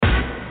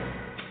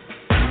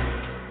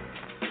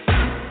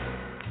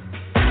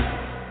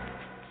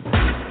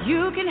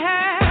You can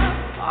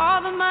have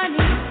all the money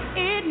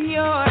in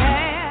your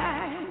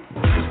hand,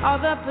 all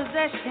the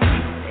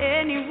possessions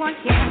anyone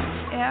can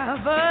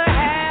ever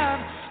have,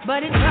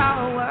 but it's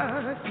all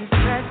worthless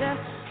treasure.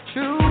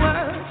 True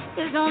worth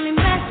is only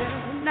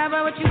measured not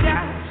by what you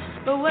got,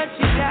 but what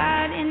you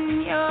got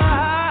in your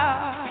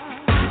heart.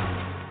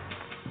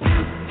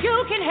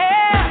 You can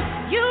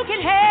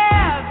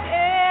have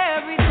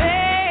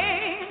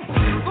everything,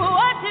 but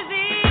what does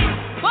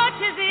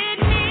it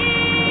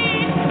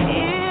mean?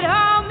 It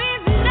all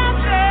means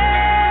nothing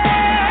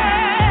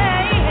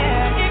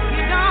if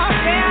you don't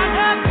stand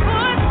up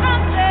for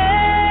something.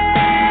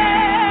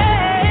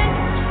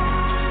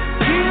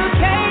 You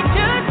can't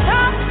just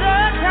top the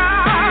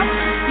top,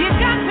 you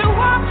got to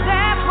walk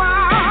that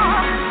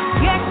walk.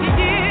 Yes, you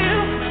do.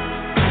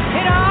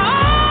 It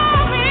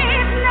all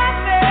means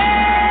nothing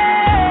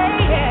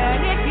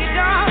if you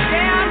don't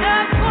stand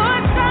up for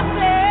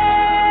something.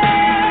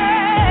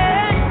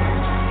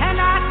 And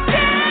I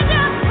stand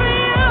up for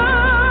you.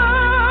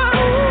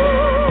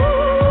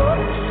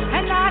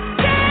 And I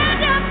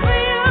stand up for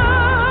you.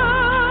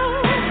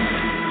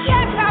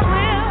 Yes, I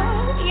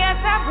will. Yes,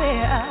 I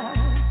will.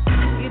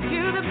 You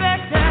do the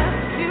best that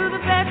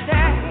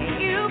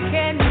you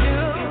can do.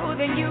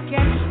 Then you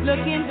can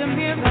look in the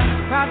mirror,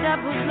 proud of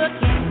who's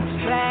looking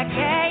back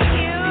at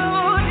you.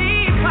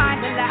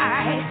 Define the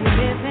life you're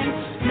living,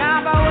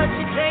 not by what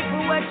you take,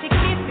 but what you're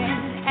keeping.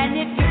 And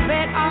if you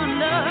bet on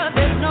love,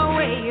 there's no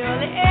way you'll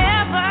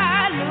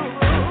ever lose.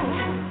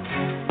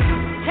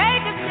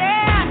 Take a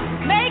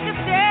stand, make a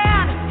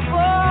stand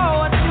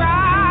for what's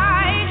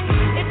right.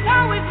 It's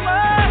always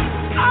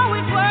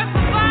worth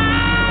the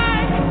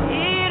fight.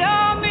 It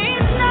all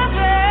means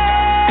nothing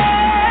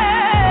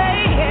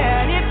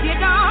if you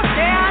don't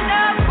stand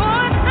up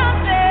for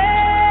something.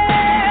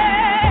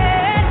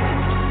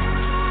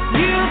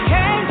 You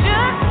can't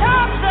just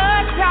top the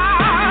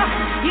top,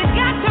 you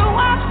got to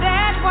walk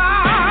that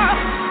walk.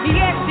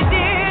 Yes, you do.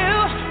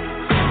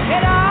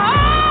 It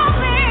all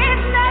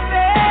means nothing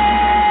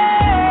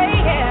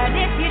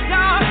if you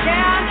don't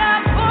stand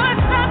up for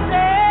something.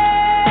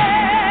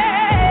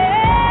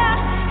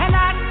 And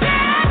I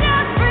stand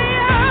up for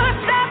you,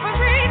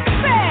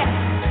 self-respect,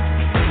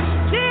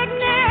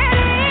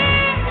 dignity.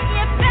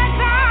 If that's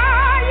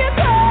all you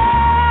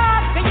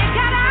got, then you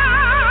got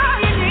all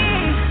you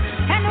need.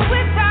 And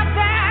without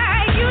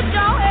that, you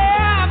don't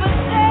ever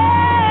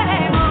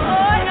say,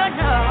 oh,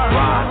 no.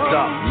 Rise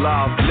up,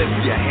 love,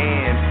 lift your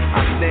hand.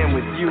 I stand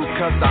with you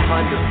cause I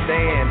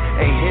understand.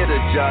 Ain't here to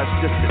judge,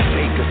 just to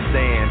take a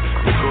stand.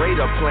 The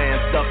greater plan's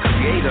the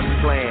creator's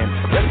plan.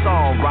 Let's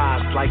all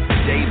rise like the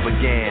day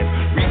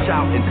began. Reach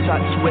out and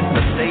touch with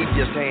the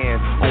Savior's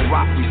hand. On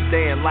rock we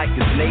stand like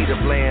his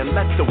native land.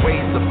 Let the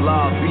ways of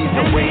love be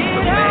the ways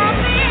of man.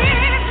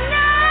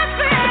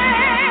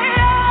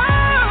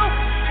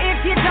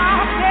 If you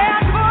don't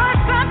stand for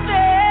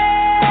something,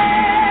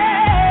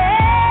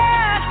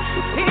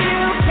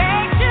 you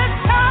can't just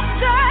talk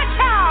the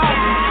talk.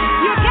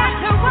 You got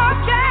to walk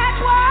that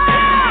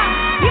walk.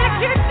 Yes,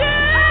 you do.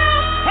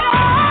 It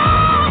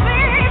all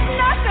means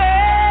nothing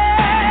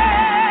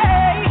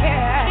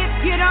if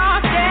you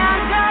don't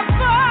stand up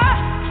for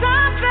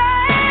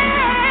something.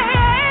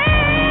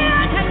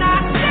 And I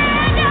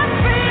stand up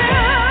for you.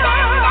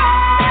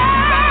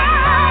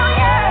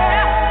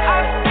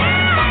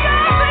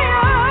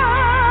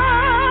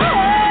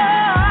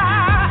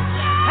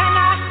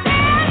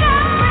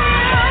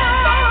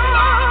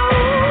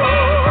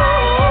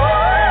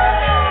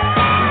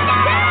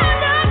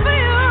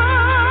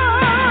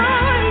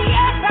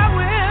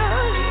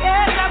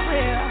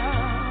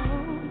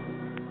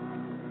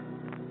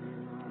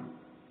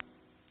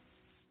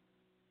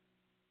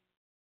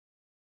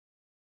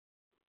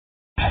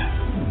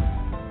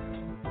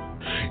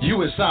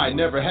 USI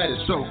never had it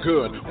so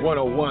good.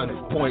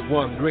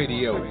 101.1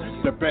 Radio,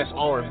 the best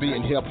R&B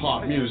and hip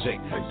hop music.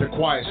 The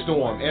Quiet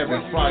Storm every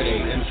Friday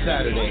and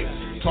Saturday.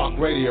 Talk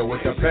radio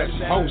with the best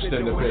host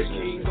in the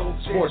business.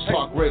 Sports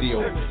Talk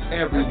Radio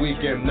every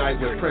weekend night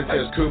with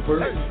Princess Cooper.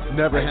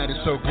 Never had it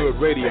so good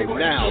radio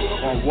now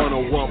on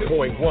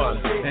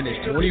 101.1, and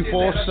it's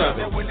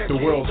 24/7. The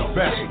world's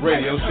best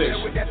radio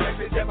station.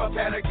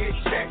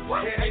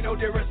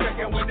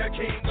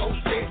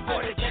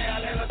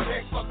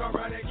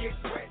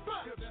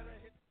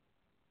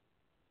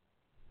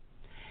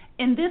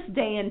 In this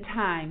day and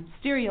time,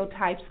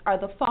 stereotypes are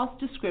the false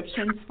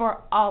descriptions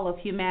for all of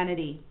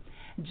humanity.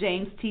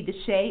 James T.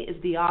 DeShay is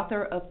the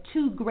author of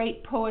 2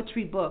 great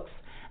poetry books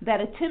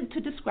that attempt to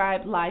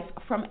describe life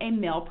from a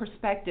male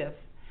perspective.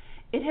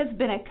 It has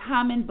been a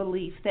common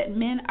belief that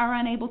men are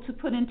unable to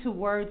put into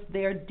words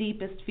their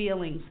deepest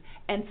feelings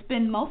and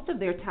spend most of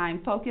their time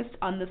focused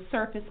on the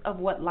surface of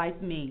what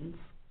life means.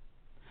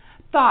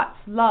 Thoughts,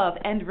 love,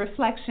 and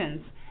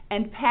reflections,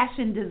 and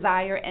passion,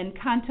 desire, and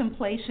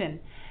contemplation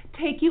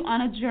take you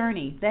on a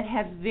journey that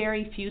has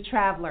very few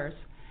travelers.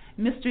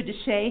 Mr.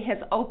 DeShay has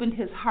opened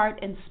his heart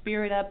and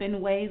spirit up in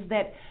ways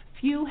that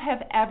few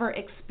have ever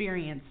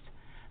experienced.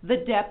 The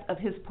depth of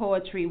his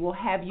poetry will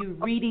have you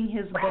reading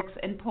his books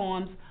and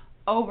poems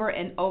over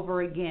and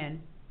over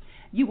again.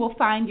 You will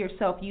find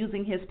yourself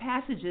using his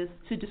passages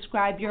to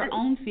describe your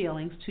own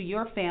feelings to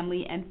your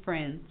family and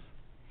friends.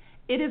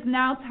 It is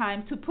now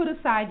time to put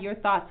aside your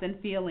thoughts and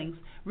feelings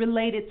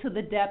related to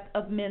the depth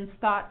of men's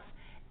thoughts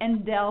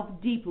and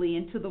delve deeply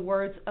into the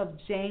words of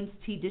James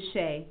T.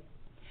 DeShay.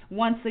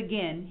 Once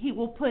again, he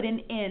will put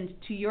an end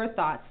to your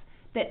thoughts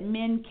that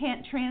men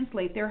can't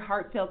translate their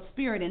heartfelt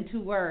spirit into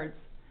words.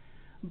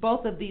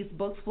 Both of these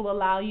books will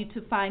allow you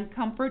to find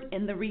comfort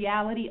in the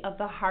reality of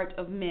the heart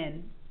of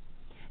men.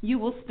 You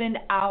will spend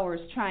hours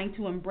trying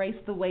to embrace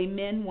the way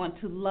men want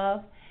to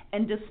love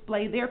and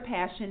display their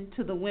passion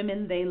to the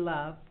women they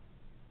love.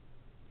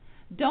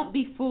 Don't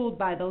be fooled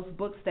by those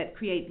books that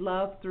create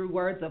love through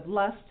words of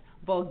lust,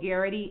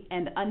 vulgarity,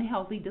 and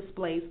unhealthy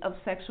displays of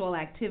sexual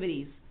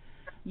activities.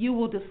 You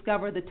will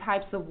discover the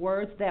types of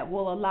words that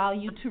will allow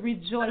you to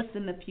rejoice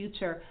in the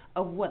future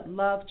of what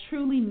love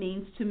truly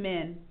means to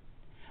men.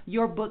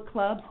 Your book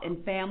clubs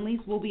and families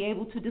will be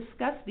able to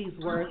discuss these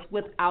words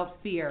without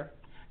fear.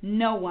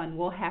 No one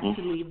will have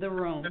to leave the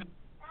room.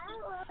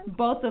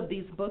 Both of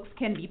these books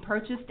can be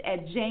purchased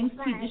at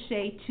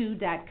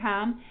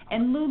jamestdeshay2.com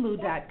and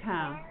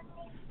lulu.com.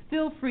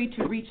 Feel free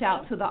to reach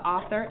out to the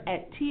author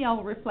at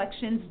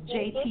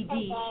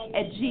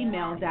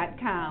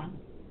tlreflectionsjtd@gmail.com.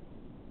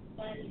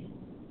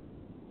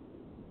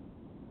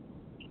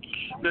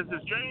 This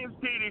is James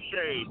T.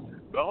 DeShay,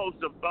 the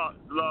host of Thought,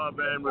 Love,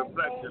 and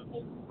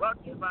Reflections,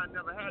 brought to you by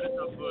Never Had It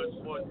So Good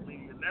Sports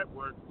Media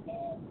Network.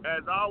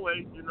 As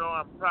always, you know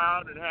I'm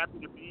proud and happy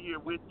to be here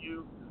with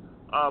you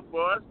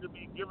for us to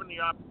be given the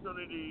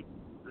opportunity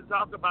to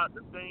talk about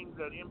the things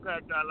that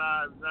impact our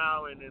lives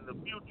now and in the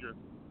future.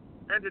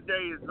 And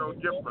today is no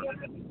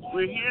different.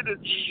 We're here this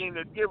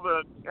evening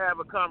to have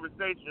a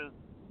conversation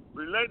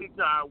related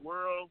to our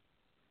world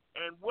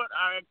and what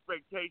our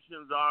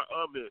expectations are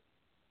of it.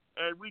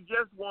 And we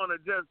just want to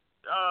just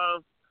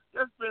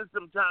spend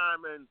some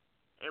time and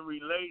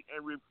relate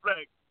and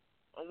reflect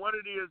on what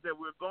it is that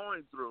we're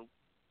going through.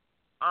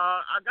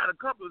 I got a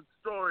couple of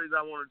stories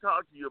I want to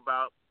talk to you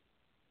about.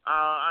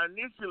 I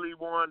initially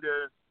wanted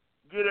to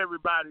get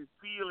everybody's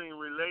feeling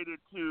related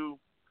to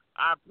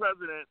our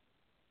president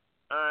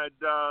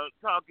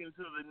talking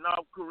to the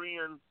North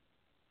Korean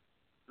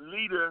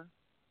leader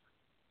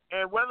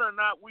and whether or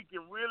not we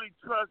can really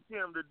trust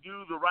him to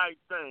do the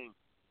right thing.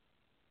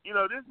 You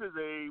know, this is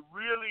a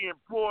really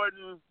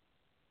important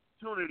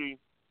opportunity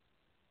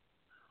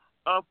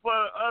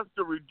for us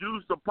to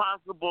reduce the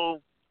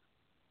possible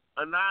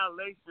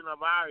annihilation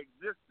of our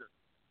existence.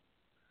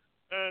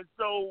 And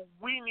so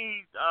we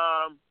need,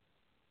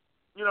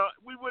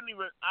 we wouldn't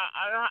even,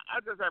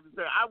 I just have to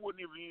say, I wouldn't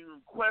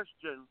even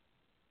question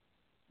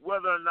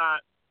whether or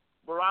not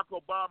Barack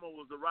Obama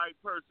was the right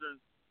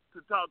person to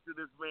talk to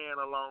this man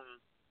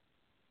alone.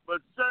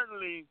 But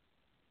certainly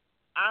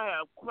I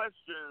have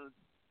questions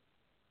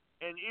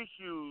and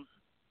issues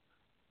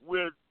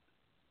with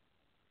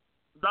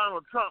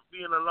Donald Trump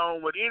being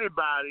alone with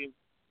anybody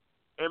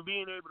and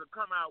being able to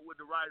come out with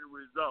the right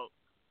results.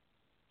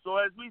 So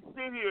as we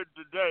sit here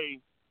today,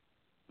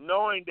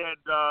 knowing that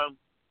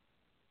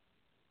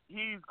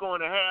he's going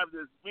to have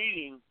this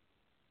meeting,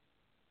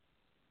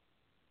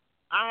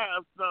 I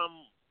have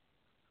some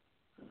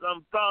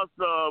thoughts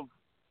of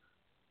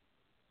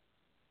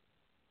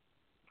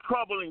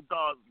troubling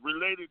thoughts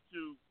related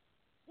to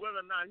whether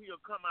or not he'll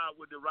come out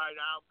with the right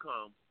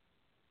outcome.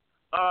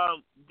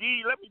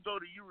 D, let me go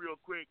to you real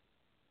quick.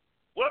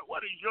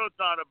 What is your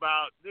thought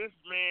about this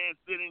man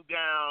sitting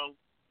down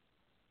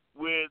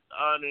with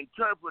an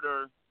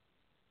interpreter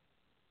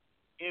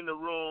in the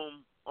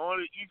room?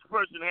 Only each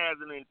person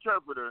has an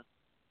interpreter,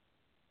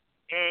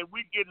 and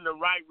we getting the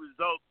right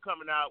results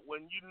coming out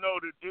when you know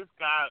that this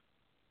guy,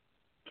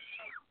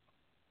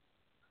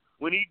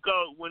 when he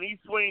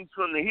swings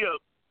from the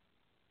hip,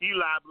 he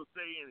liable to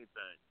say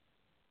anything.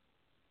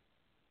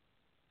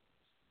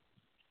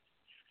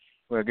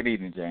 Well, good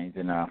evening, James,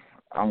 and I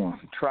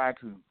want to try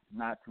to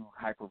not to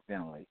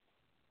hyperventilate.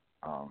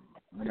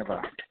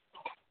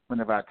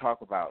 Whenever I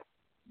talk about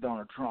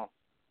Donald Trump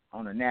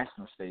on the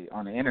national stage,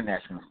 on the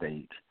international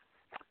stage,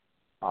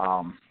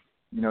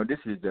 this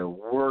is the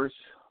worst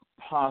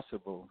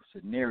possible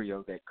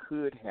scenario that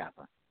could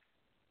happen.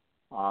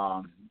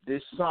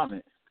 This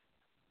summit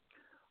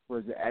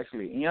was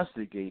actually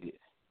instigated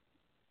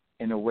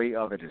in a way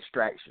of a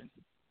distraction,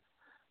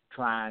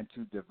 trying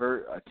to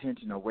divert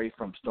attention away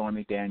from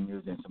Stormy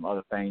Daniels and some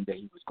other things that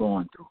he was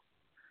going through.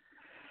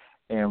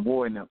 And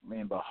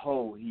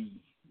behold,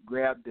 he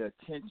grabbed the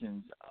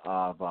attentions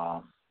of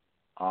the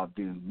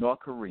North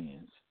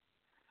Koreans,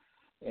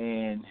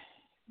 and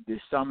the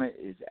summit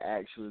is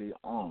actually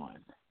on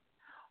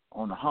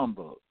a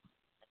humbug.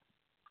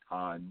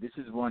 This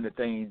is one of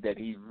the things that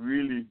he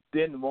really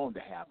didn't want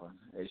to happen,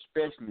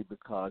 especially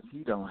because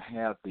he don't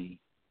have the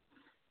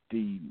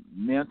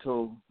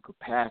mental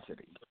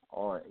capacity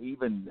or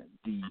even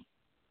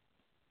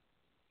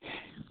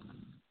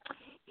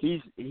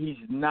he's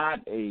not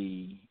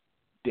a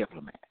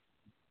diplomat.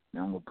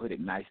 Now I'm going to put it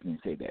nicely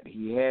and say that.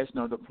 He has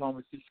no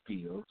diplomacy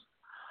skills.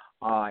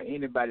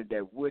 Anybody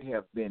that would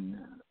have been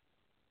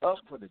up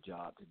for the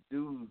job to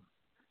do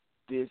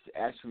this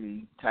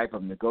actually type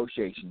of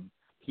negotiation,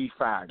 he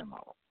fired them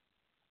all.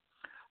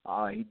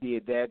 He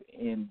did that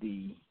in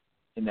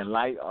the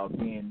light of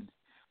being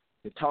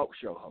the talk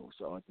show host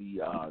or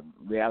the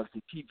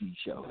reality TV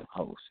show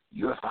host.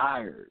 You're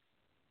fired.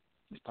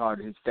 It's part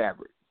of his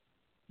fabric.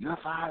 You're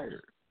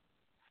fired.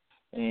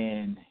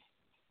 And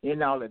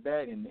in all of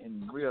that,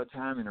 in real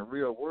time, in the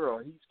real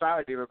world, he's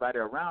fired everybody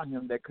around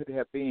him that could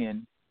have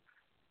been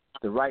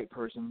the right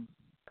person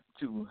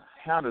to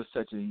handle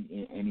such an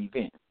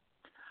event.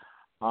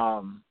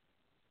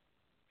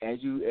 As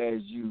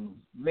you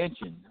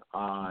mentioned,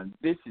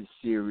 this is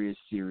serious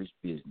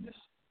business.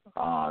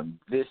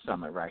 This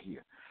summit right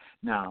here.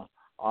 Now,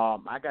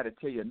 I got to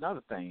tell you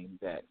another thing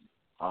that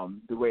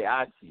the way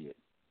I see it,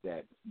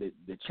 that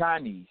the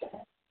Chinese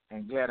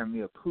and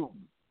Vladimir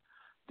Putin,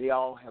 they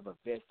all have a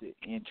vested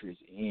interest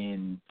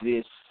in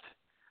this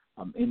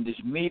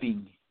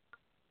meeting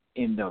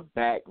in the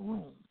back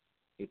room,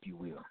 if you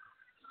will.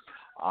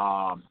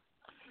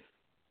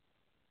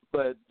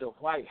 But the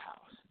White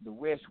House, the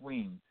West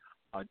Wing,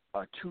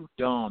 are too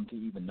dumb to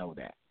even know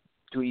that,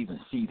 to even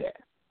see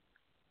that.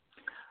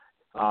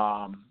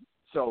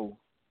 So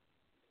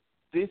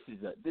this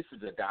is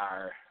a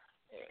dire,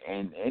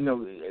 and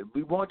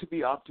we want to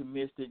be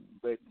optimistic,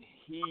 but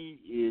he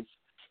is.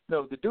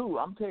 No, the dude,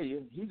 I'm telling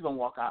you, he's going to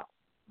walk out.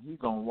 He's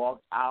going to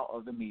walk out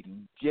of the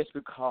meeting just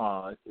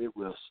because it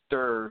will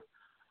stir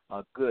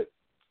a good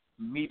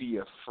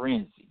media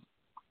frenzy.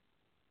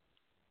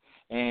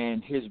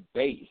 And his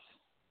base,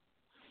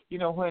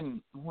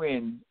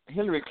 when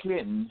Hillary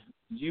Clinton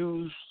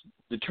used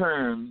the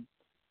term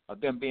of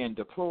them being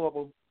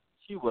deplorable,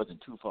 she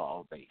wasn't too far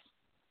off base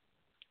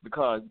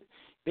because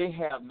they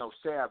have no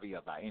savvy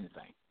about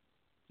anything.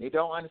 They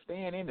don't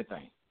understand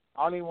anything.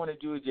 All they want to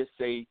do is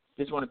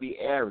just want to be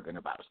arrogant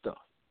about stuff.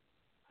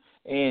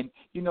 And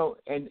in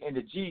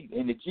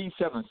the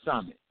G7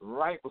 summit,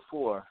 right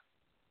before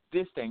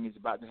this thing is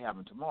about to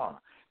happen tomorrow,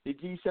 the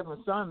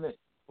G7 summit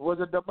was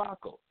a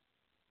debacle.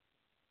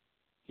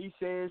 He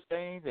says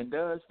things and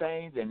does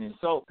things and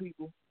insult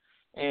people,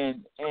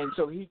 and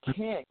so he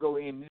can't go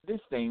into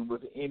this thing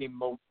with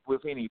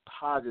any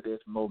positive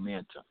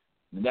momentum.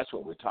 And that's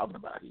what we're talking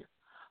about here.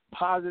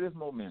 Positive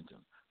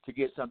momentum to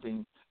get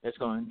something that's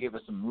going to give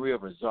us some real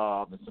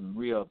resolve and some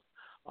real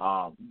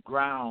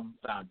ground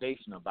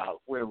foundation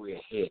about where we're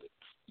headed.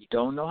 You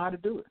don't know how to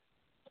do it.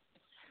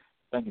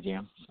 Thank you,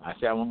 Jim. I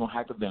said I wasn't going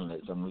to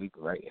hyperventilate, so I'm going to leave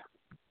it right here.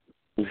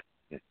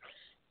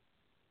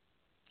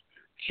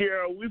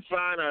 Cheryl, we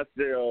find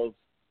ourselves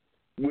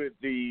with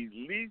the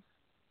least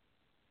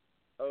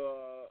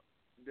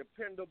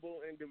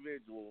dependable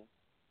individual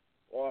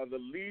or the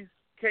least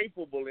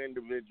capable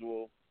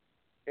individual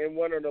in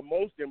one of the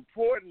most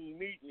important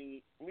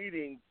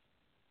meetings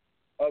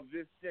of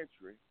this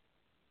century.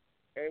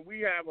 And we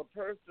have a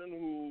person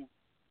who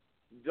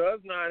does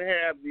not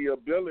have the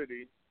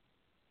ability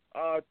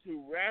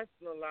to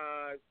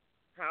rationalize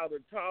how to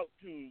talk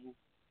to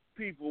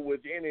people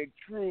with any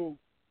true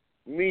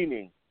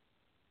meaning.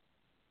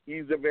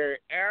 He's a very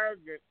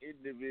arrogant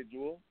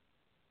individual,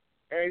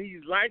 and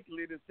he's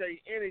likely to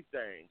say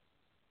anything.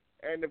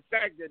 And the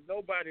fact that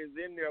nobody's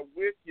in there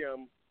with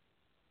him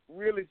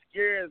really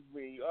scares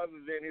me,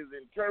 other than his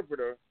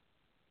interpreter,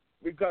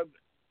 because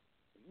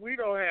we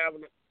don't have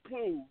a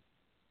clue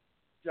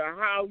to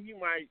how he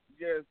might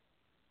just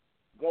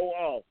go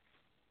off.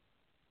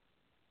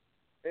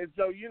 And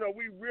so,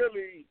 we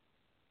really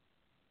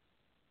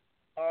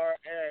are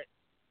at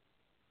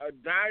a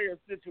dire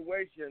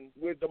situation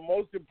with the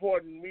most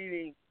important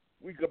meeting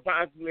we could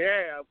possibly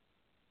have,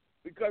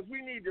 because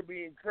we need to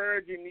be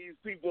encouraging these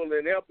people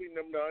and helping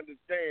them to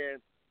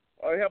understand,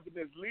 or helping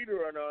this leader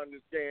to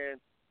understand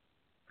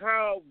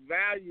how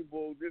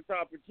valuable this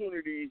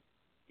opportunity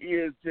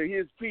is to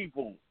his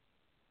people,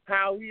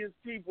 how his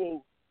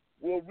people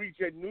will reach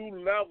a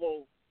new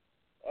level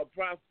of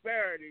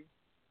prosperity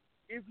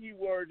if he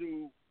were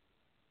to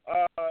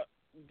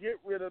get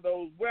rid of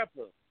those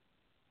weapons.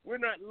 We're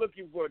not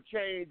looking for a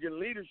change in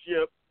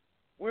leadership.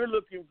 We're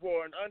looking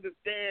for an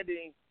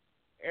understanding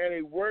and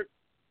a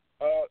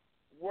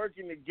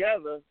working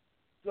together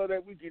so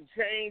that we can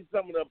change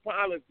some of the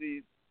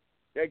policies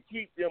that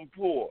keep them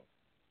poor.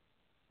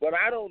 But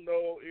I don't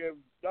know if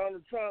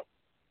Donald Trump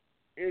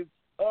is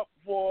up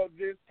for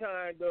this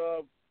kind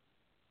of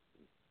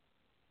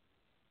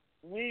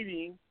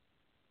meeting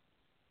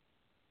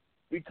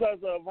because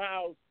of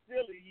how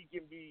silly he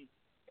can be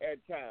at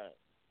times.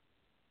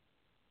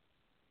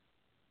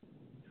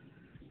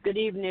 Good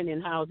evening,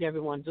 and how's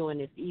everyone doing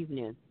this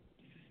evening?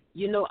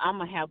 I'm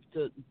going to have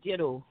to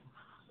ditto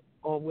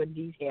on what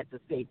these had to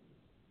say.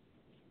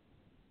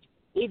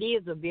 It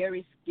is a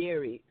very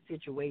scary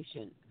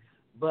situation,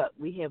 but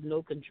we have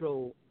no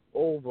control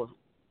over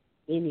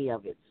any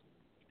of it.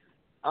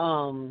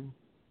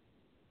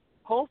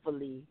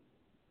 Hopefully,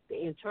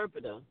 the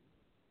interpreter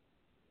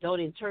don't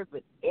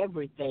interpret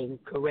everything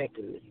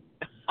correctly.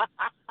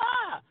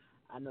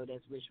 I know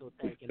that's wishful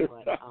thinking,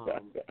 but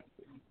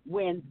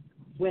when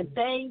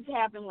things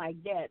happen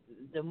like that,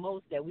 the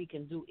most that we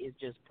can do is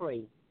just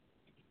pray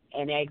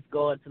and ask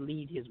God to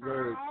lead His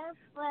word.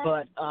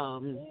 But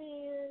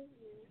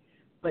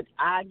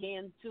I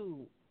again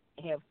too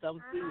have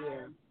some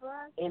fear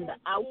in the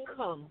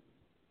outcome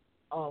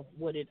of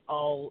what it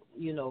all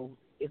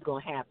is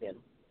going to happen.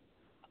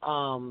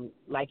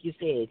 Like you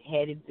said,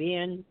 had it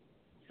been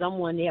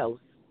someone else,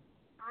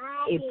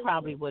 it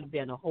probably would have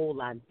been a whole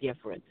lot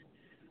different.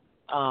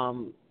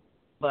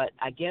 But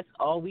I guess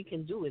all we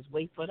can do is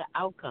wait for the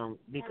outcome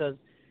because,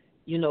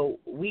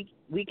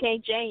 we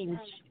can't change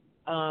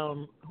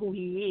who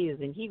he is,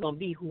 and he's going to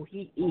be who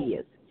he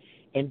is.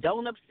 And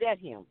don't upset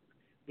him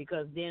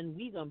because then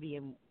we're going to be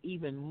in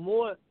even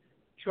more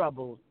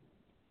trouble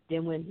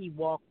than when he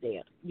walked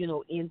there,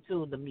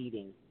 into the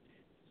meeting.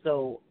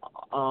 So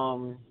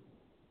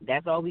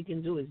that's all we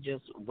can do is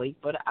just wait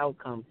for the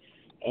outcome.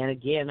 And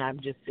again, I'm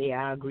just saying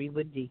I agree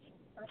with Dee.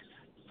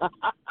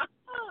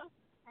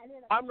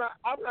 I'm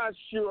not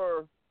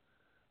sure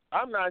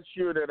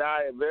that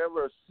I have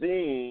ever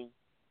seen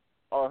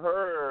or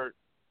heard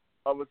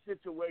of a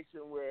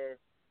situation where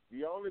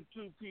the only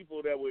two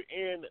people that were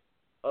in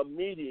a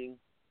meeting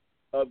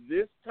of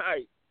this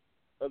type,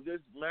 of this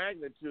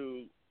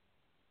magnitude,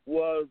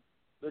 was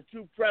the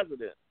two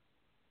presidents.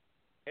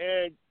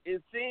 And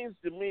it seems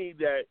to me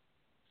that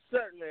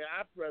certainly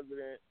our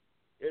president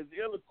is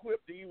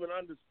ill-equipped to even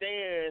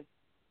understand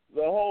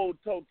the whole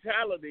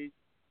totality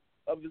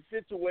of the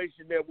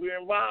situation that we're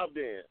involved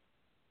in.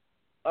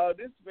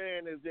 This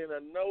man is in a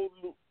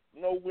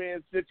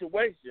no-win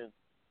situation.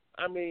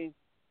 I mean,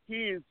 he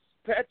is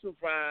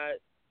petrified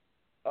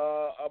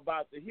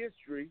about the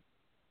history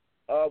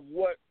of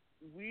what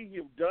we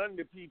have done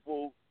to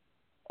people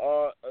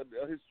a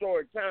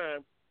historic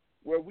time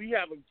where we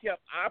haven't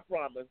kept our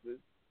promises,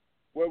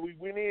 where we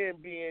went in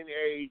being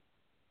a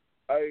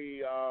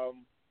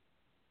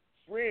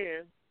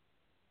friend,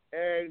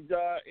 and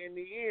in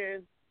the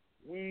end,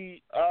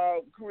 we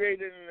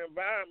created an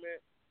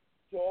environment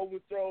to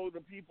overthrow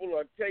the people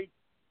or take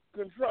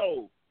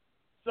control.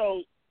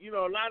 So, a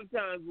lot of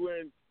times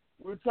when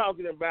we're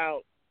talking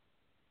about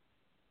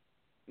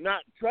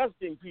not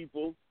trusting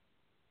people,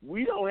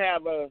 we don't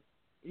have a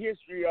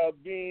history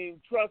of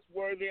being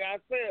trustworthy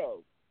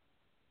ourselves.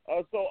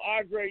 So,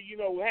 Andre,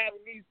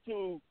 having these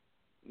two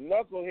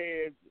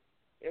knuckleheads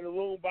in a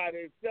room by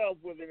themselves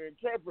with an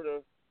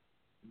interpreter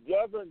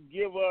doesn't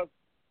give us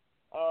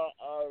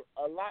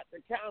a lot to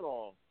count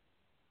on.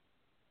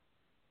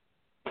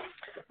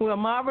 Well,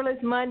 marvelous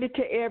Monday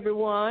to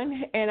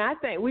everyone, and I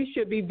think we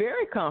should be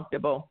very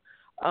comfortable.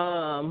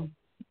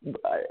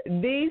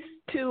 These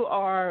two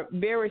are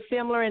very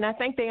similar, and I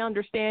think they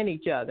understand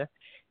each other.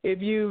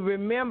 If you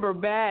remember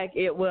back,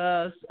 it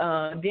was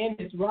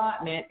Dennis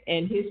Rodman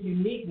and his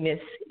uniqueness,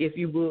 if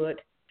you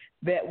would,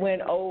 that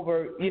went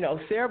over,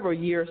 several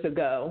years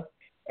ago,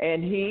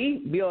 and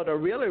he built a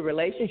really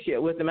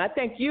relationship with him. I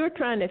think you're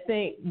trying to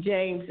think,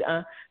 James,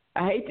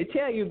 I hate to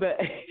tell you, but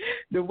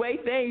the way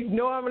things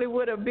normally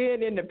would have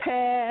been in the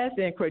past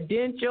and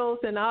credentials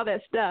and all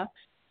that stuff,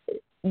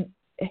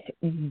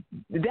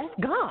 that's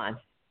gone.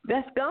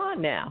 That's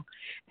gone now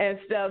and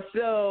stuff.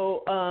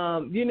 So,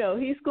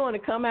 he's going to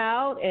come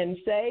out and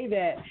say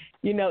that,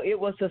 it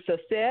was a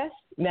success.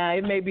 Now,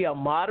 it may be a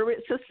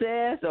moderate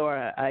success or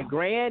a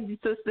grand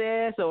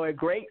success or a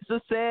great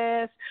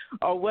success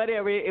or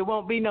whatever. It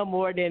won't be no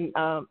more than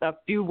a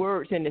few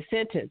words in the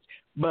sentence.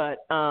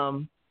 But,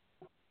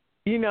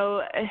 you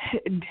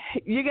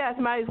guys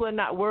might as well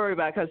not worry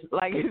about it because,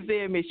 like you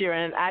said, Ms.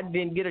 Sharon, I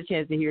didn't get a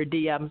chance to hear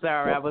Dee. I'm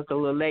sorry, I was a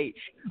little late.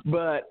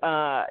 But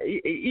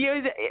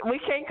we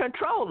can't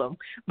control them.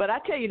 But I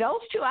tell you,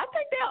 those two, I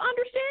think they'll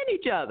understand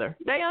each other.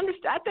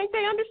 I think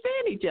they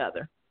understand each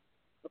other.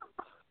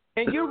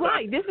 And you're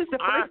right. This is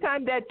the first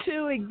time that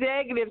two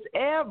executives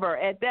ever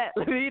at that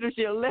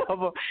leadership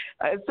level,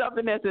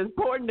 something that's as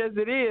important as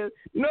it is,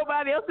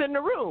 nobody else in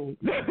the room.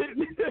 That's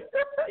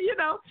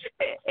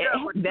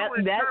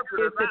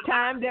the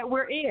time that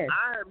we're in.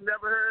 I have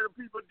never heard of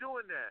people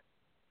doing that.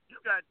 You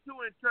got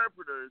two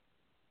interpreters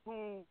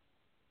who,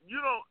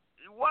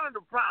 one of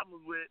the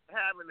problems with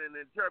having an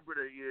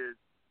interpreter is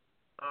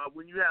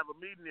when you have a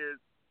meeting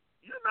is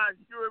you're not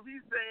sure if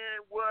he's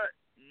saying what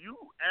you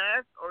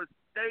asked or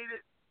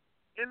stated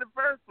in the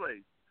first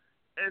place.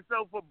 And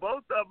so for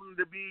both of them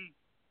to be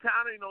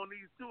counting on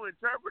these two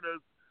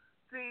interpreters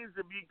seems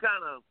to be kind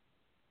of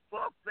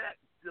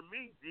far-fetched to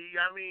me, G.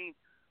 I mean,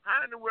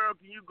 how in the world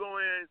can you go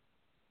in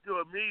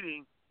to a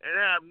meeting and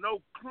have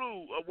no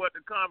clue of what the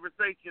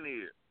conversation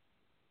is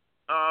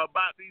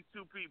about these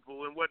two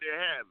people and what they're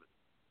having?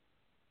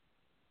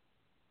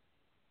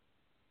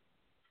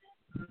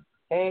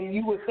 And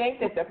you would think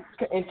that the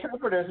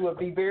interpreters would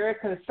be very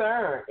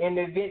concerned in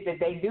the event that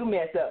they do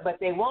mess up, but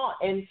they won't.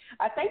 And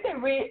I think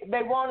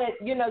they wanted,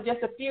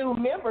 just a few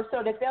members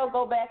so that they'll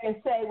go back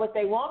and say what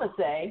they want to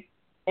say,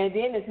 and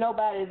then there's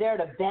nobody there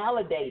to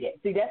validate it.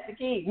 See, that's the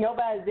key.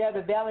 Nobody's there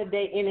to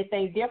validate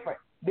anything different.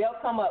 They'll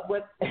come up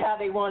with how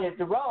they want it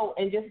to roll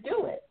and just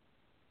do it.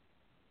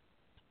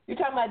 You're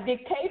talking about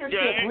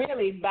dictatorship,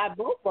 really, by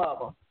both of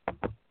them.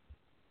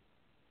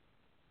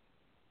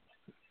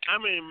 I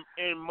mean,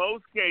 in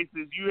most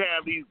cases, you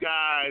have these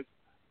guys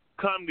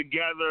come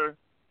together,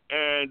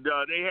 and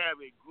they have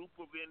a group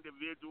of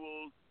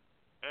individuals,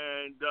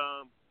 and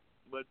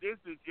but this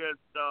is just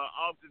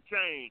off the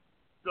chain.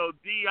 So,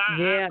 D,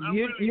 I'm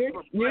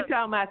you're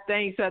talking about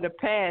things of the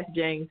past,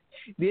 James.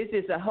 This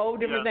is a whole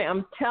different thing.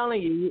 I'm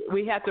telling you,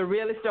 we have to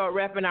really start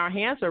wrapping our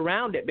hands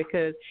around it,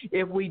 because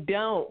if we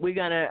don't, we're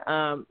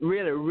gonna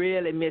really,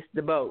 really miss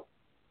the boat.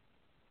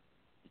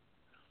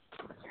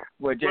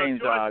 Well,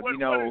 James, you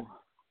know.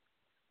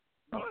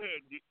 Go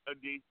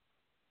ahead, D.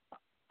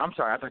 I'm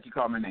sorry, I thought you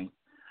called my name.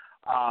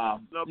 No,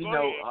 you go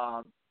know,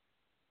 ahead.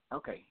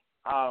 Okay.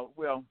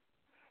 Well,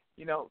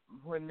 you know,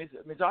 when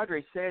Ms.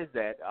 Audrey says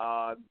that,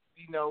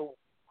 you know,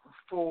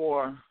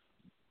 for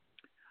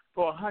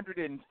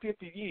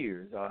 150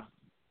 years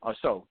or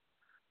so,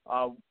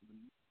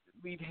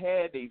 we've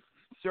had a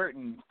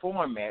certain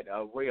format,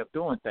 a way of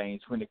doing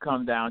things when it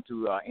comes down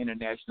to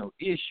international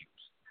issues.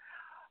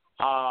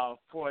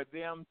 For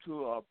them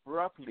to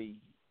abruptly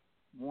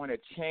want to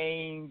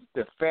change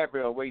the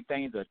fabric of the way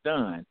things are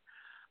done,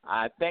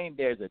 I think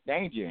there's a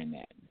danger in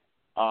that.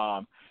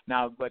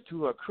 Now, but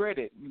to her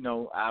credit, you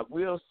know, I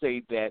will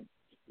say that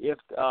if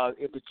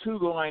the two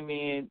go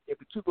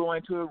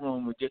into a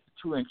room with just the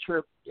two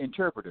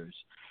interpreters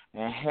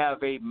and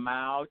have a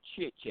mild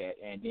chit chat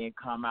and then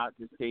come out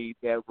to say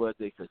that was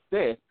a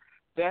success,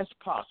 that's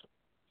possible.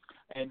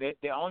 And that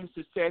the only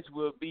success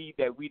will be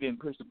that we didn't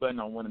push the button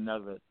on one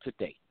another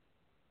today.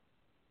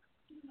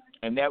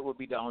 And that will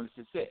be the only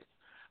success.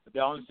 The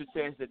only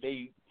success that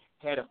they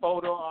had a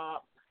photo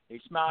op, they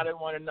smiled at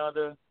one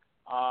another.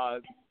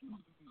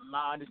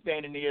 My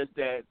understanding is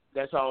that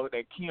that's all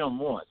that Kim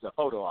wants, a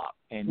photo op,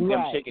 and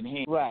them shaking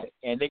hands. Right.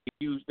 And they can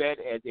use that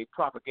as a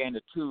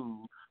propaganda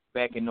tool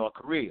back in North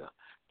Korea.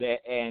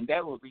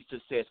 That would be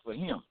success for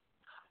him.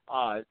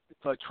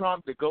 For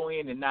Trump to go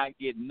in and not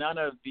get none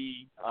of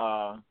the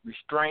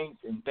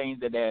restraints and things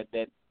that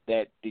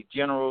the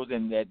generals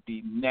and that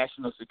the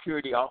national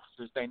security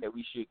officers think that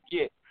we should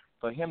get,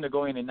 for him to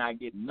go in and not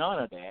get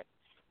none of that,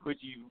 which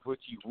you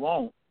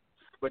won't,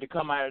 but to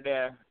come out of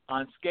there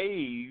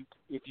unscathed,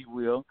 if you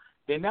will,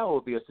 then that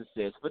will be a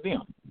success for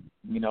them.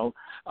 You know,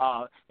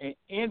 and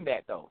in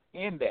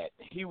that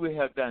he would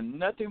have done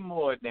nothing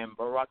more than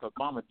Barack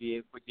Obama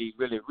did, what they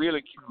really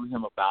ridiculed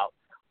him about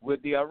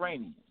with the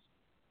Iranians,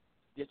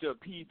 just to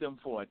appease them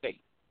for a day,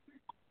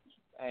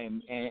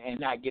 and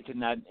not get to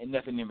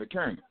nothing in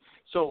return.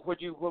 So what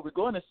we're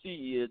going to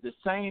see is the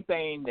same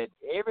thing, that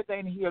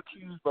everything he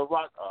accused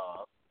Barack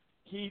of,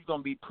 he's going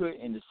to be put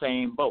in the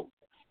same boat,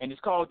 and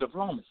it's called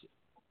diplomacy,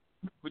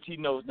 which he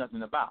knows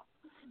nothing about.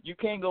 You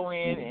can't go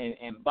in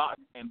and box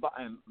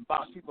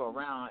people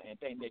around and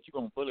think that you're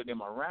going to bully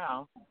them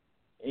around,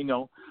 you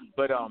know.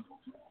 But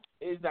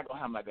it's not going to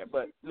happen like that.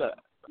 But look,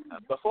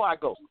 before I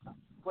go,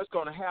 what's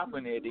going to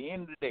happen at the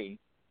end of the day,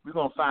 we're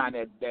going to find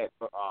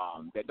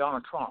that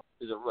Donald Trump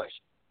is a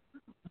Russian.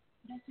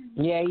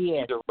 Yeah, he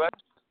is.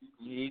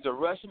 He's a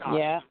Russian.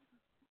 Yeah.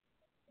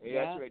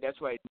 Yeah,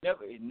 that's right.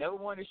 He never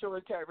wanted to show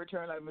his tax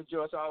return, like Ms.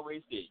 Joyce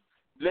always did.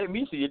 Let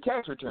me see your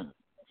tax return.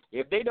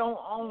 If they don't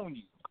own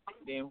you,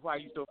 then why are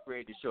you so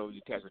afraid to show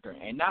your tax return?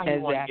 And now he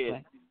wants to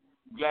get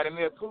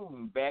Vladimir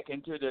Putin back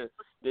into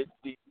the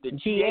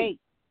G8.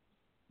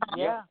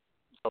 Yeah.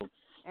 So,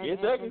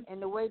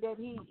 and the way that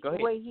he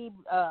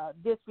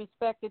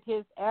disrespected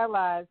his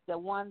allies, the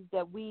ones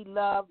that we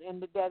love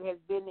and that has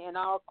been in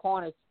our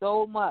corner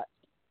so much,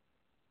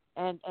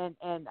 and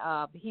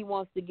he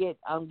wants to get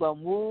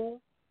Wu,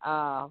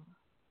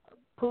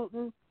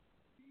 Putin,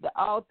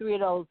 all three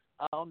of those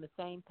are on the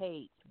same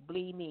page.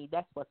 Believe me,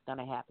 that's what's going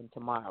to happen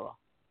tomorrow.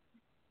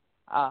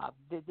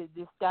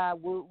 This guy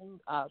Wooten,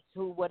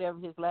 whatever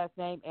his last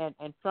name,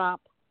 and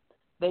Trump,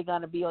 they're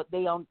going to be on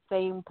the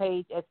same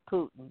page as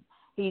Putin.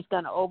 He's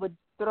going to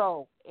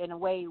overthrow. In a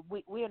way,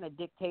 we're in a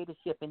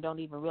dictatorship and don't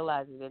even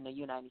realize it in the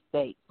United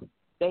States.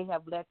 They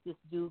have let this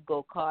dude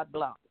go carte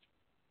blanche,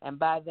 and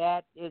by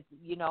that is,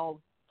 you know,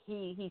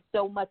 he's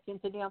so much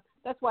into them.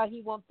 That's why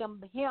he wants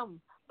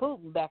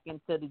Putin back into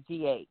the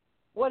G8.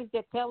 What is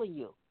that telling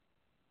you?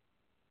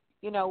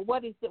 You know,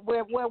 what is it?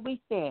 Where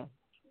we stand?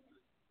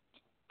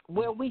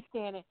 Where we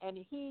stand,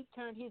 and he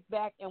turned his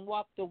back and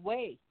walked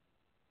away.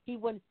 He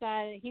wouldn't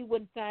sign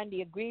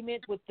the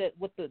agreement with the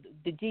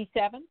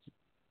G7.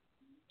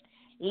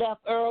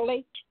 Left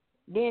early.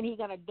 Then he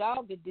gonna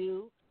dog the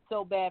dude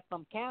so bad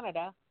from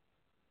Canada,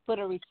 put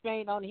a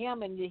restraint on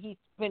him, and he's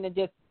gonna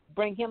just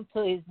bring him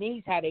to his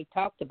knees. How they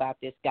talked about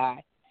this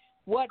guy.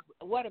 What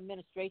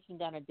administration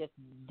gonna just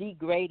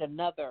degrade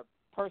another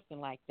person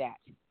like that,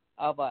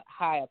 of a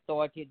high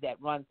authority that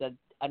runs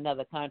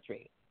another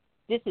country?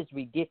 This is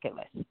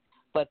ridiculous.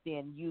 But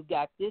then you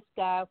got this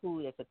guy who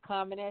is a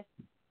communist,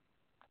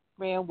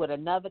 friend with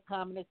another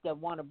communist that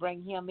want to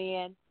bring him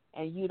in,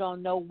 and you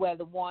don't know where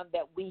the one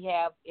that we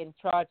have in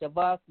charge of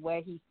us,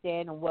 where he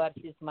stands and what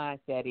his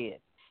mindset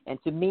is.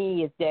 And to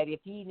me, is that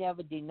if he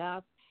never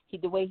denounced,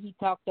 the way he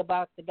talked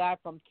about the guy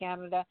from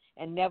Canada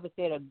and never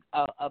said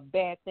a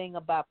bad thing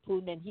about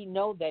Putin, and he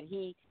know that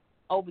he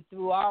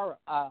overthrew our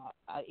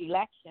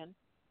election,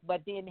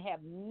 but then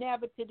have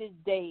never to this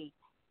day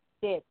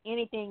said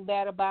anything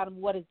bad about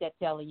him. What is that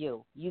telling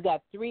you? You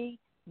got 3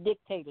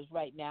 dictators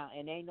right now,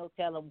 and ain't no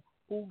telling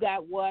who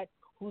got what,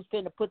 who's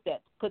finna put the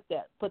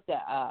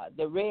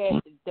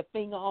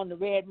finger on the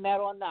red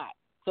metal or not.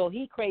 So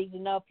he crazy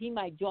enough, he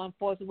might join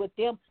forces with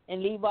them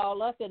and leave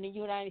all us in the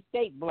United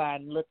States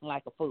blind and looking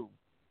like a fool.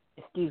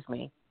 Excuse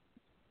me.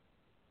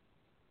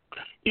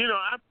 You know,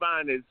 I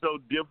find it so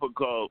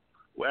difficult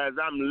as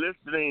I'm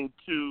listening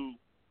to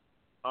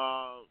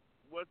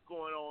what's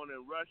going on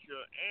in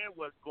Russia and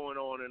what's going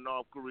on in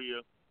North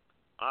Korea.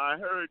 I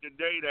heard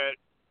today that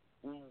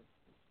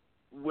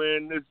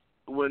when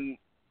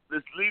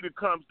this leader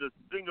comes to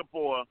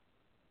Singapore,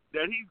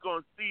 that he's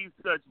going to see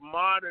such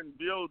modern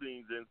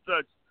buildings and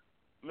such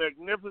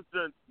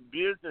magnificent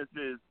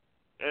businesses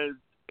and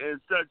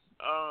such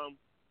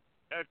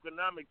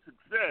economic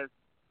success,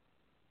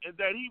 and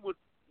that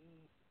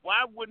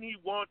why wouldn't he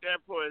want that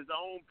for his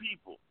own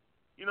people?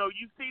 You know,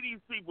 you see these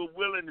people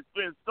willing to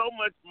spend so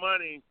much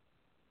money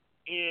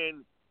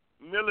in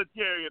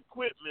military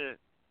equipment,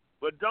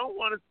 but don't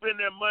want to spend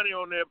their money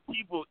on their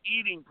people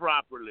eating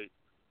properly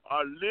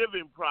or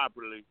living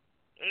properly.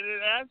 And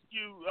it asks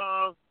you,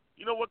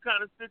 what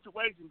kind of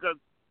situation, because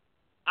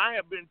I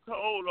have been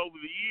told over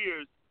the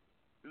years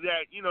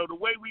that, the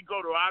way we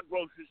go to our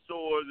grocery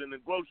stores, and the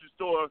grocery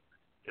store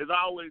is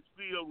always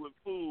filled with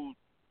food,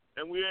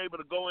 and we're able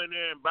to go in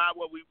there and buy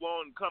what we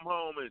want and come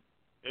home and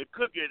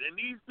cook it. And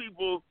these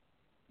people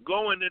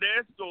go into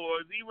their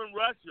stores, even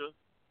Russia,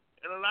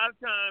 and a lot of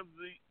times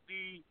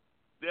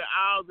their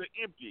aisles are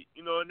empty,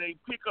 and they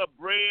pick up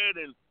bread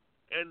and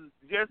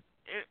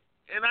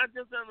I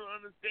just don't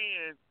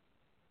understand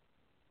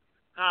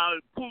how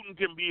Putin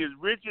can be as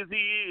rich as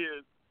he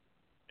is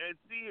and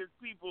see his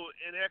people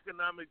in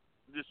economic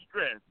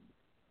distress.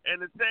 And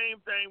the same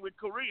thing with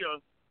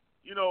Korea.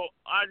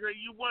 Audrey,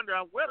 you wonder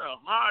where the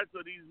hearts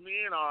of these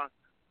men are,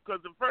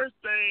 because the first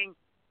thing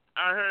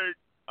I heard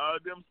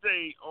them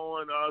say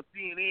on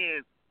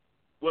CNN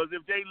was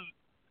if they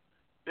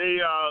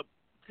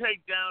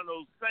take down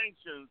those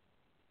sanctions,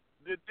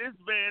 that this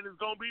man is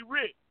going to be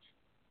rich.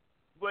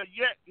 But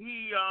yet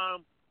he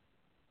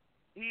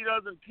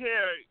doesn't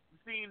care.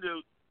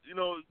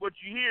 What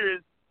you hear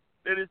is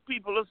that his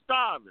people are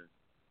starving.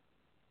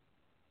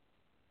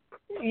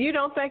 You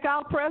don't think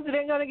our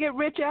president going to get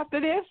rich after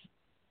this?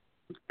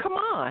 Come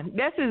on.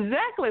 That's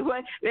exactly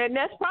what, and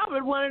that's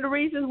probably one of the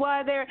reasons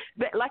why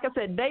like I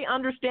said, they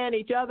understand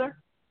each other.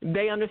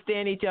 They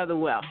understand each other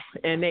well,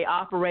 and they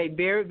operate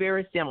very,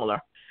 very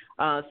similar.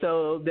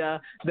 So the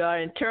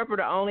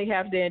interpreter only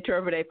have to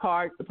interpret a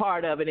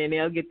part of it, and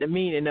they'll get the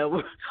meaning of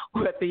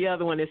what the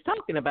other one is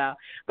talking about.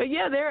 But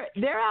yeah,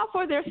 they're out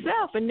for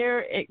themselves and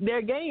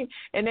their game,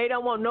 and they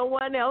don't want no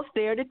one else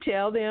there to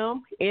tell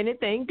them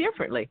anything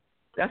differently.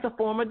 That's a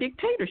form of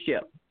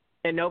dictatorship,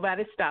 and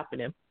nobody's stopping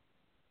them.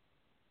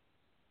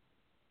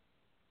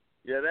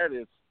 Yeah, that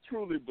is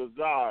truly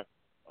bizarre.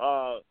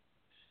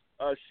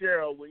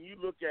 Cheryl, when you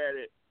look at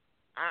it,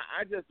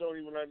 I just don't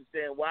even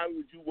understand why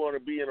would you want to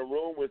be in a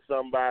room with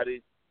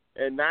somebody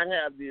and not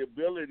have the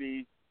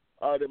ability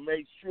to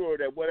make sure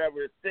that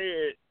whatever is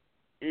said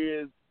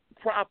is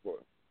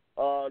proper.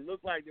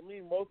 Looks like to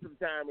me most of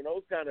the time in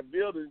those kind of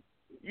buildings,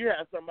 you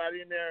have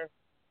somebody in there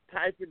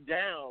typing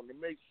down to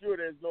make sure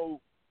there's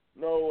no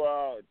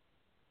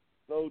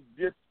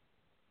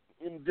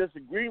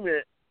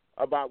disagreement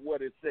about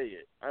what is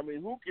said. I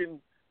mean, who can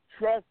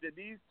trust that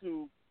these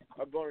two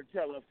are going to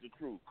tell us the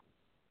truth?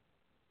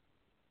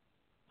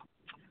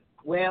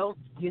 Well,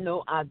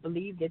 I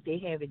believe that they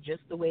have it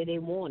just the way they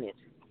want it.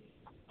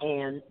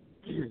 And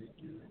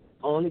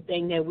only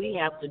thing that we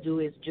have to do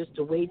is just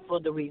to wait for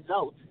the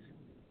results.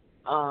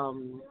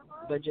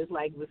 But just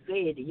like we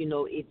said,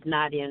 it's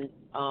not in,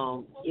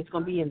 it's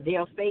going to be in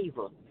their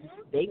favor.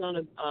 They're going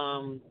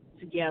to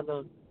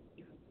together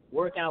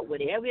work out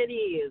whatever it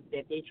is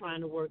that they're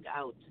trying to work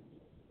out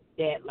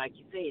that, like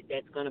you said,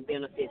 that's going to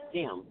benefit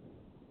them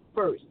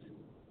first.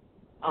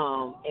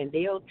 And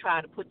they'll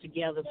try to put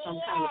together some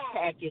kind of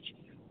package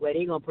where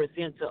they're going to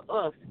present to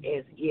us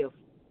as if,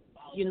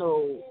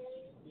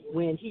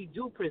 when he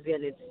do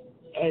present it,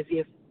 as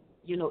if,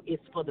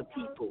 it's for the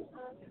people,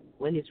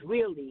 when it's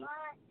really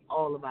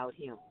all about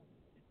him.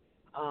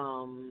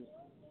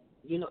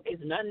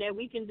 It's nothing that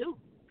we can do.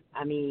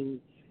 I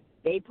mean,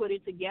 they put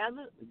it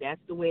together.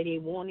 That's the way they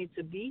want it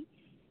to be.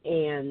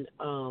 And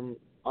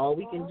all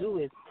we can do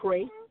is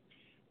pray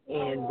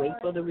and wait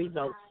for the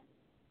results.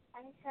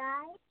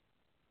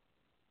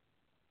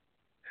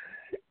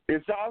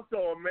 It's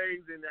also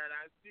amazing that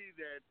I see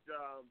that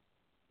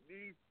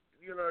these,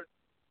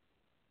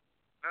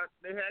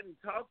 they hadn't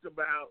talked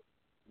about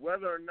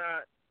whether or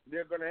not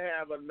they're going to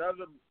have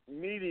another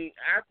meeting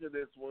after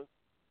this one.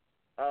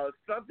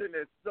 Something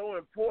that's so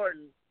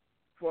important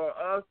for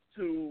us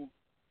to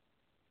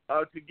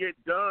get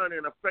done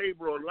in a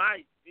favorable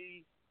light.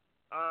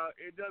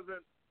 It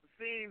doesn't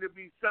seem to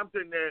be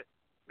something that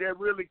they're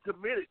really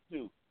committed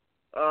to.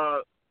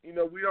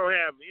 We don't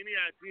have any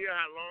idea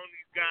how long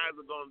these guys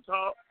are going to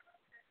talk.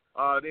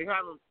 They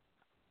haven't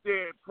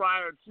said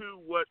prior to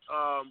what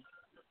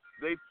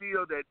they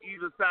feel that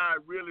either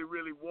side really,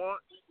 really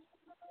wants.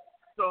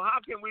 So how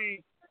can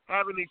we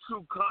have any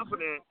true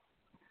confidence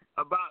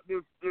about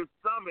this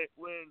summit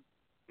when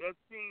there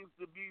seems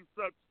to be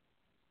such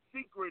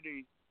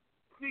secret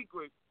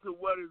to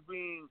what is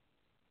being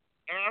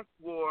asked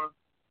for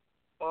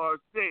or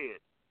said?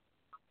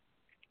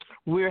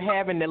 We're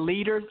having the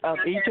leaders of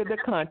each of the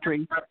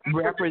countries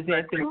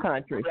represent the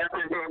country.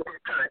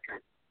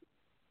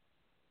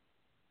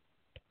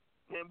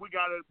 And we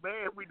got a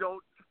man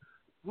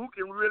who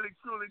can really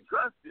truly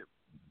trust him.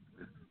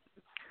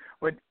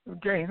 Well,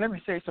 James, let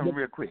me say something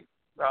real quick.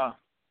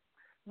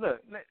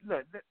 Look,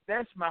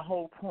 that's my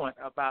whole point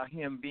about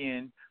him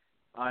being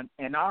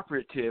an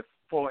operative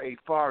for a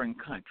foreign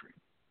country.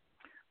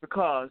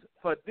 Because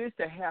for this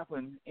to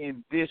happen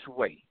in this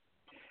way,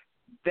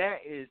 that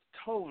is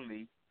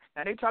totally,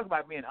 now they talk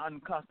about being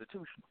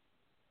unconstitutional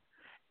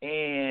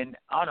and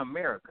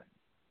un-American.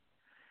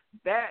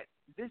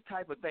 This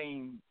type of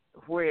thing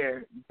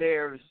where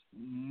there's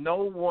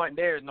no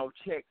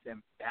checks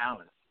and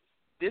balances.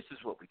 This is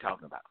what we're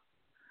talking about.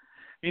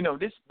 You know,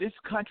 this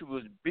country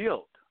was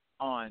built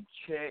on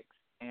checks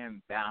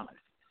and balances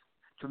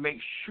to make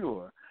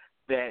sure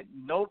that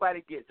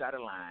nobody gets out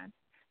of line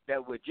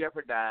that would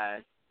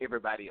jeopardize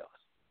everybody else.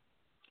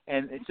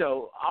 And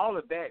so all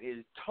of that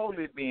is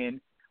totally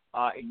being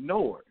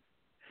ignored.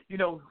 You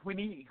know, when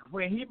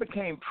he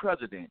became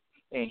president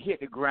and hit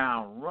the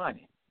ground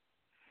running,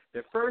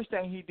 the first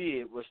thing he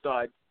did was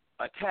start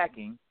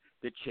attacking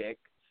the checks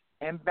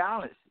and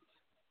balances,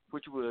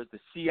 which was the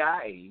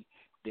CIA,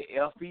 the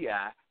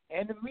FBI,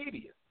 and the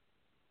media.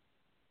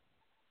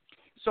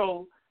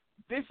 So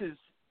this is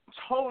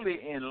totally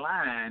in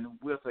line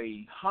with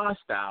a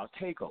hostile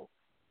takeover.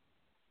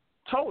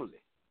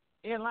 Totally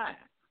in line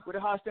with a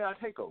hostile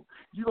takeover.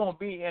 You're going to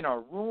be in a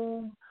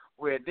room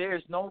where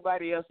there's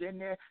nobody else in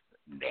there.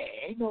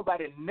 Ain't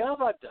nobody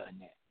never done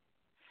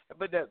that.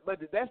 But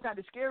that's not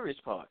the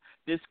scariest part.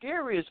 The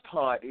scariest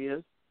part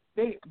is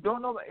they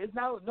don't know.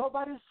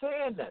 Nobody's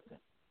saying nothing.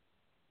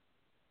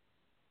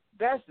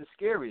 That's the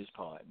scariest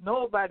part.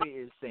 Nobody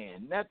is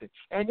saying nothing,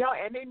 and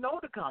they know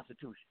the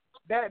Constitution.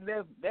 That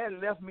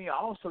left me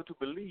also to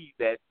believe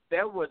that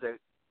there was a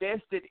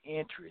vested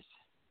interest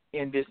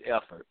in this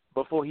effort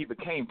before he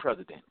became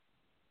president.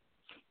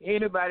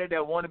 Anybody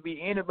that want to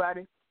be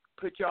anybody,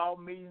 put y'all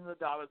millions of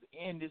dollars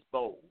in this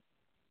bowl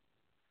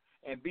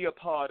and be a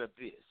part of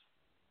this.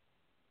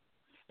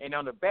 And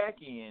on the back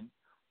end,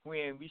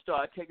 when we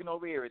start taking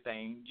over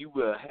everything, you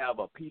will have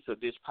a piece of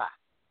this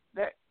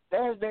pie.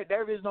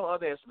 There is no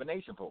other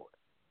explanation for it.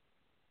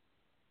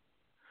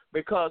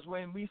 Because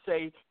when we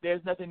say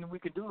there's nothing we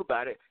can do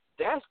about it,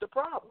 that's the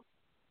problem.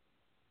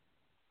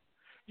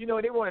 You know,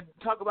 they want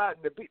to talk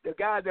about the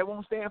guys that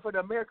won't stand for the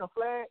American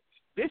flag.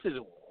 This is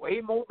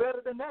way more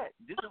better than that.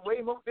 This is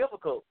way more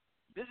difficult.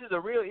 This is a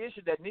real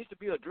issue that needs to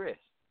be addressed.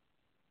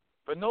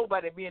 For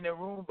nobody to be in the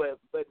room but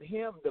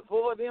him, the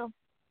four of them,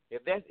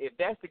 if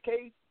that's the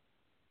case,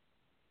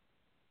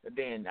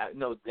 then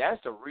no,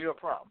 that's a real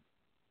problem.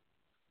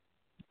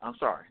 I'm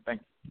sorry.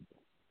 Thank you.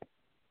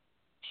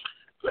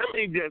 Let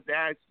me just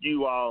ask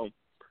you all,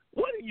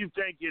 what do you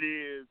think it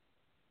is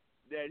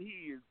that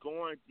he is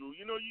going through?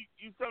 You know,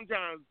 you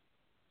sometimes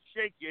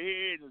shake your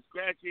head and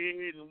scratch your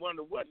head and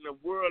wonder what in the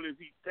world is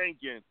he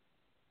thinking,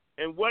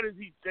 and what does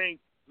he think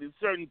that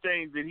certain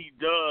things that he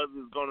does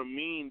is going to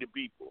mean to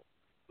people?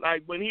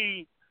 Like when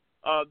he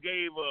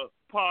gave a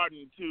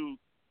pardon to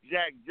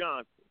Jack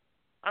Johnson.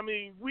 I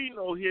mean, we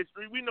know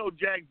history. We know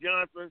Jack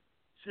Johnson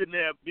shouldn't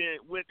have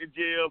went to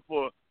jail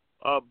for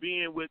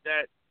being with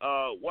that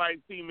white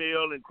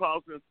female and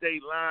crossing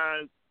state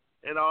lines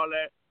and all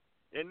that.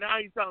 And now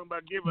he's talking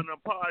about giving a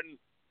pardon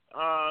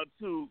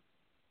to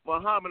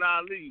Muhammad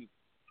Ali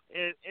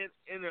and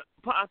a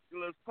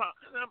posthumous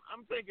pardon.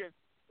 I'm thinking,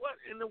 what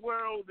in the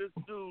world is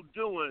this dude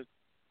doing?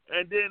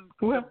 And then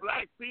the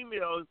black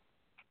females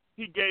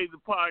he gave the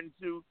pardon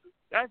to.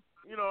 That's,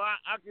 you know,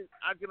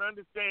 I can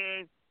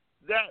understand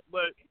that,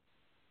 but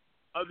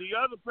the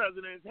other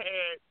presidents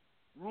had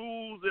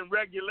rules and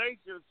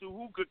regulations to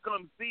who could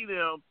come see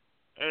them,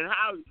 and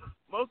how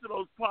most of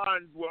those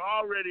pardons were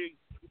already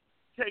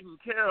taken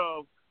care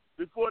of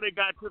before they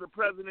got to the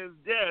president's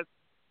desk,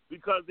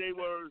 because they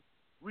were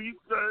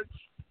researched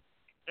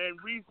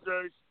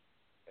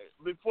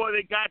before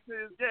they got to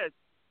his desk.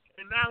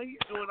 And now he's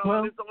doing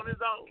all this on his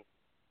own.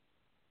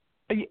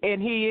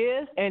 And he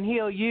is, and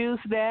he'll use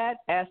that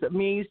as a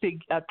means to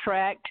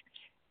attract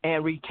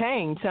and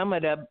retain some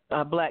of the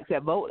blacks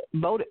that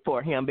voted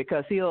for him,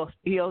 because he'll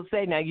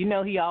say, now, you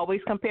know, he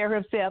always compare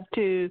himself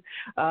to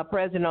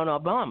President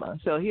Obama.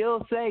 So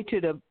he'll say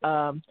to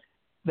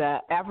the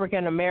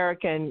African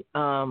American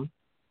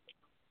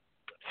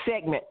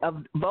segment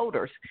of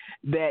voters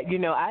that, you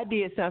know, I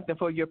did something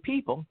for your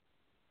people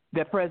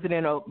that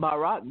President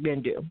Barack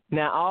didn't do.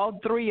 Now, all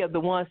three of the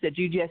ones that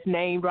you just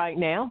named right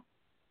now,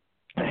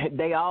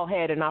 they all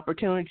had an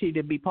opportunity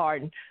to be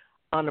pardoned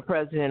under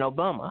President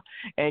Obama.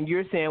 And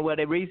you're saying, well,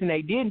 the reason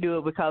they didn't do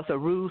it because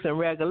of rules and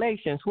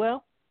regulations.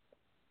 Well,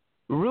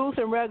 rules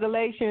and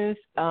regulations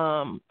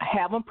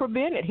haven't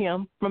prevented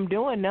him from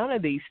doing none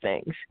of these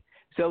things.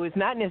 So it's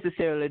not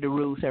necessarily the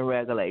rules and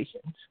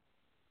regulations.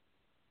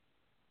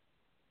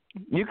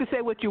 You can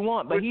say what you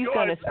want, but he's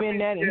going to spend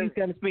that, and he's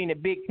going to spend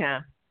it big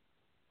time.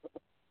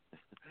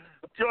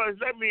 George,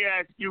 let me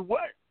ask you,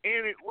 what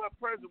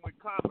person with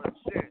common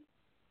sense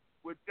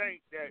would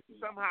think that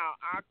somehow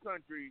our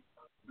country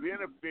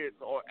benefits,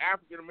 or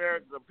African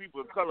Americans or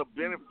people of color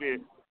benefit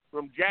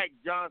from Jack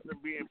Johnson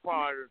being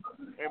pardoned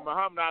and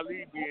Muhammad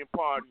Ali being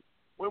pardoned,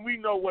 when we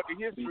know what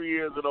the history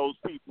is of those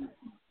people?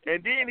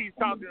 And then he's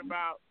talking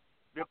about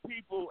the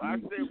people, I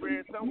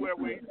read somewhere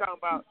where he's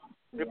talking about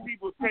the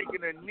people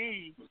taking a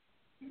knee.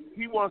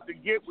 He wants to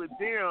get with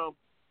them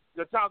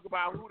to talk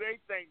about who they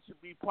think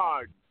should be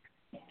pardoned.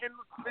 And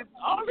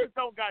all this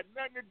don't got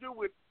nothing to do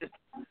with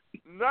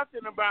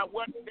nothing about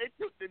what they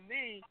took the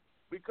knee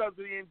because of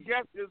the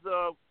injustice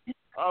of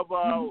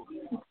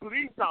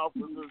police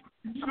officers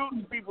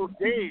shooting people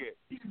dead.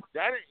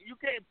 You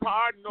can't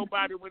pardon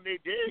nobody when they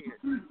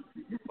dead.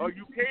 Or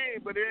you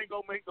can, but it ain't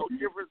gonna make no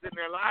difference in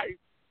their life,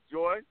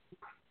 Joyce.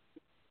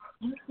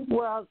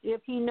 Well,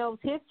 if he knows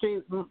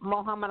history,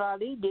 Muhammad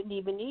Ali didn't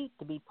even need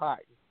to be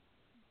pardoned.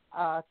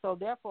 So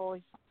therefore,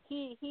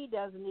 he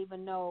doesn't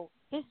even know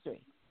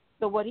history.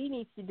 So what he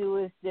needs to do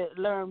is to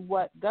learn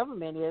what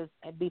government is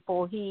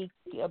before he.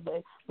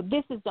 But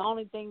this is the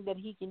only thing that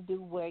he can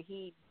do where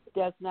he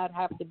does not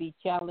have to be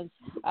challenged,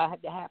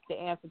 have to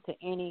answer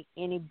to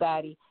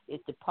anybody, is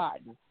to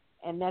pardon.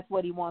 And that's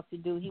what he wants to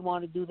do. He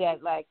wants to do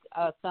that, like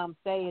some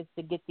say, is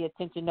to get the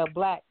attention of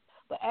blacks.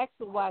 But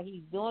actually why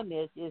he's doing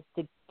this is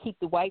to keep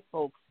the white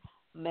folks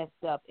messed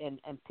up and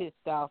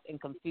pissed off and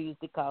confused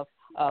because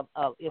of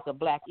it's a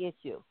black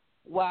issue,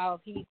 while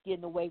he's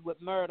getting away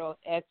with murder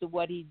as to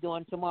what he's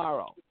doing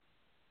tomorrow.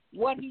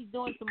 What he's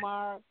doing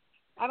tomorrow,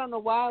 I don't know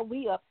why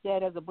we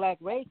upset as a black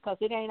race, because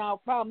it ain't our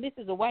problem. This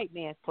is a white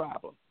man's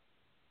problem.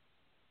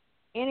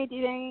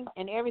 Anything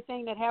and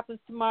everything that happens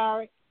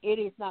tomorrow, it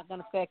is not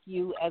going to affect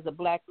you as a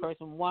black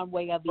person one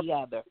way or the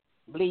other.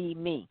 Believe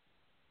me.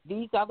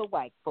 These are the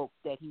white folks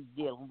that he's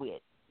dealing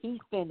with. He's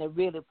finna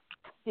really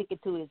stick it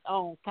to his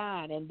own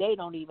kind, and they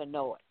don't even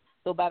know it.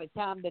 So by the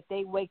time that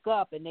they wake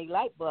up and their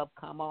light bulb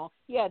come on,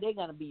 yeah, they're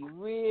going to be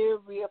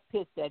real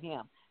pissed at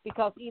him.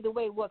 Because either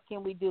way, what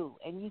can we do?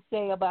 And you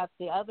say about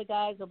the other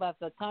guys, about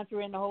the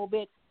country and the whole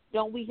bit,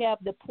 don't we have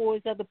the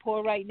poorest of the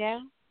poor right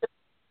now?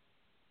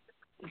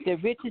 The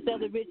richest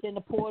of the rich and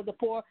the poor of the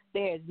poor,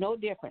 there is no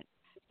difference.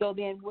 So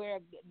then where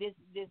this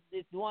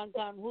one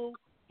gun who,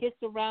 his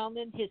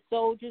surroundings, his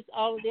soldiers,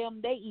 all of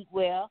them, they eat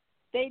well,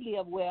 they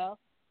live well.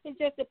 It's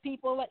just the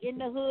people in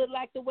the hood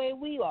like the way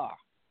we are.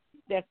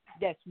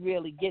 That's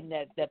really getting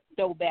that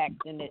throwbacks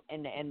and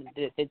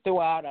the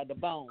throw out of the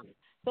bones.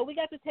 So we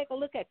got to take a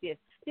look at this.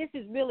 This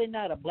is really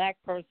not a black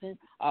person,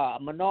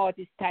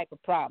 minorities type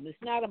of problem. It's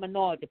not a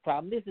minority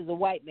problem. This is a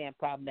white man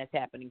problem that's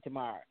happening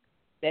tomorrow.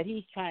 That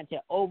he's trying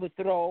to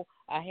overthrow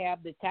or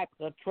have the type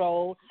of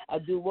control or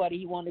do what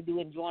he want to do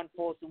and join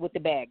forces with the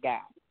bad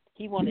guy.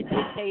 He wants a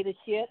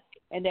dictatorship,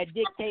 and that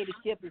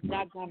dictatorship is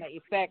not going to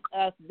affect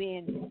us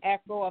being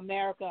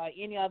Afro-America or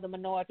any other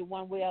minority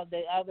one way or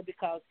the other,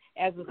 because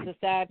as a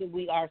society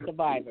we are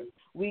survivors.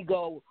 We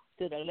go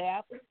to the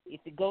left. If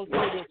it goes to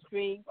the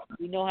extreme,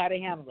 we know how to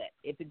handle it.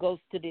 If it goes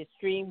to the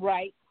extreme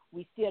right,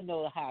 we still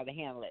know how to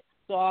handle it.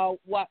 So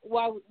why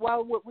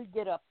would we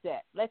get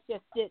upset? Let's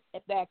just sit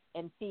back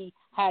and see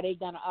how they're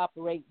going to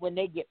operate when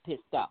they get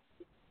pissed off.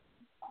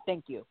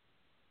 Thank you.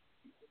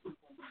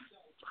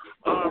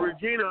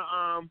 Regina,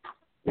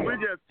 we're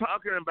just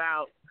talking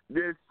about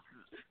this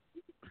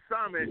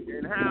summit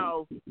and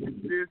how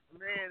this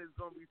man is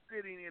going to be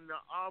sitting in the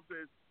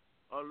office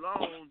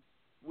alone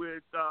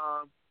with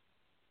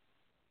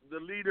the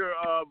leader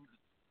of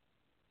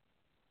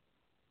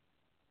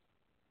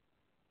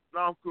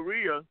North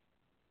Korea,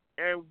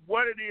 and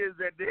what it is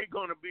that they're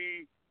going to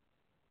be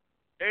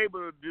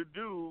able to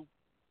do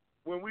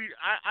when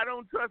I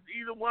don't trust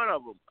either one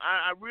of them.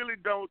 I really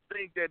don't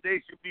think that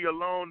they should be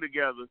alone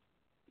together,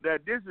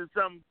 that this is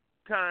some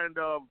kind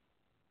of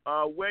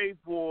way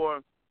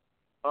for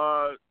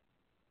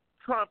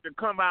Trump to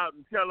come out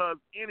and tell us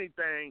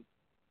anything,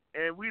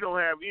 and we don't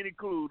have any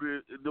clue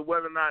to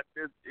whether or not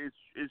this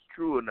is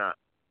true or not.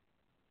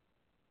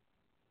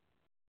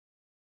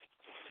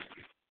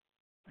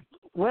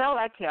 Well,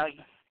 I tell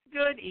you,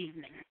 good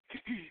evening.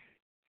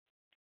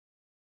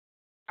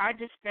 I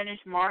just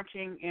finished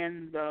marching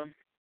in the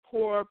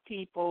Poor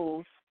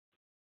People's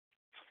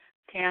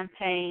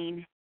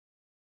Campaign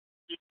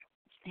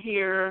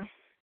here,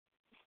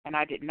 and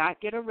I did not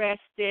get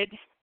arrested,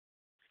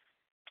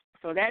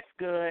 so that's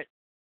good.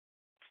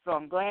 So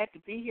I'm glad to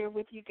be here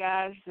with you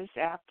guys this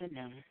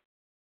afternoon.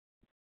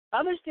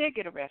 Others did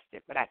get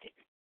arrested, but I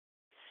didn't.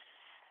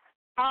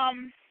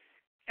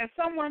 As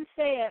someone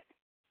said,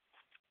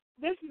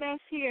 this mess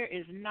here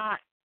is not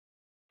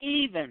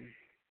even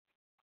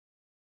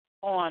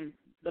on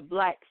the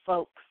black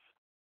folks'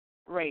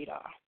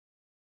 radar.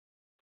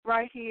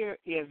 Right here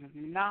is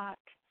not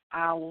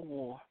our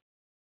war.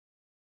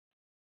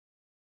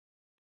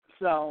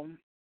 So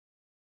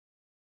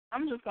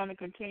I'm just going to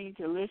continue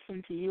to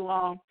listen to you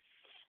all,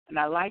 and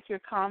I like your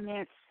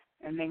comments,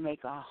 and they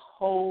make a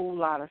whole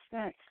lot of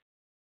sense.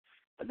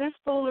 But this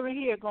foolery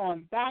here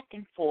going back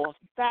and forth,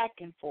 back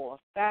and forth,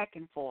 back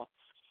and forth,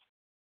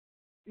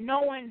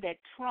 knowing that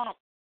Trump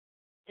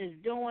is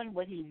doing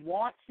what he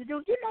wants to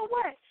do. You know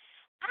what?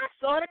 I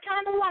sort of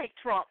kind of like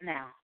Trump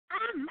now.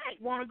 I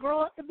might want to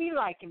grow up to be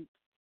like him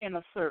in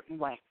a certain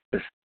way.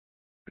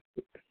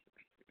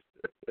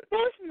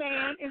 This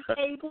man is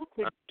able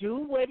to do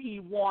what he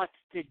wants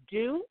to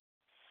do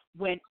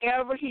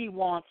whenever he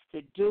wants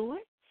to do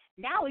it.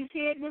 Now he's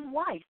hitting his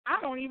wife. I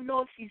don't even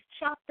know if she's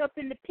chopped up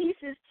into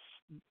pieces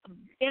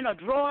in a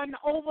drawer in the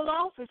Oval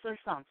Office or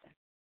something.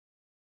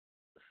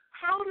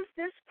 How does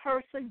this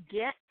person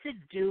get to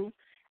do?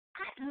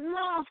 I'd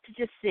love to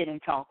just sit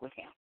and talk with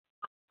him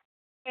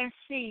and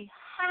see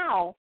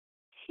how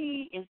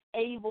he is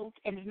able,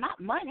 and it's not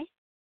money.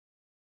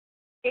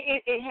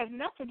 It has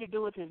nothing to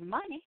do with his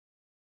money.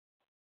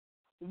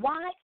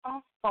 Why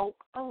are folk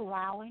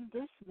allowing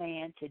this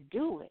man to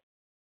do it?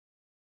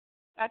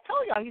 I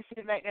told y'all he's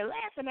sitting back there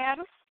laughing at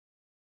us.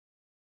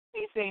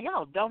 He's saying,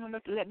 y'all dumb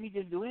enough to let me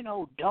just do any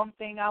old dumb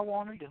thing I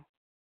want to do.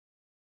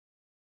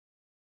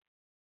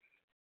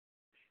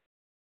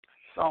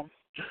 So,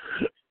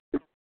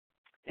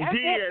 that's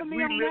it for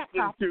me on that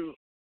topic.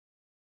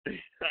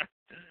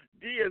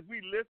 As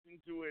we listen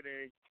to it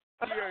and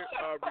hear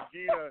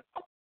Regina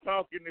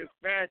talk in this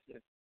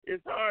fashion,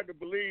 it's hard to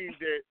believe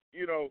that,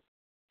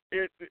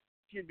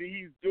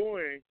 he's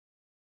doing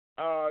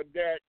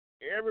that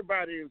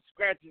everybody is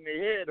scratching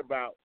their head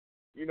about.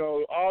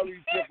 All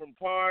these different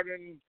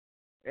pardons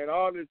and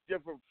all this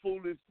different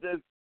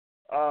foolishness,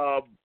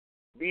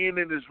 being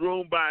in this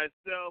room by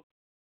himself,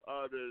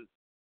 the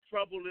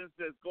troubleness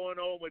that's going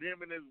on with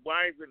him and his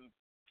wife and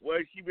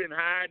where she been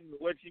hiding,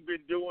 what she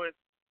been doing.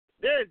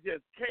 There's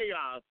just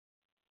chaos.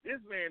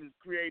 This man has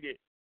created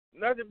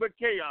nothing but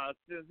chaos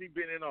since he's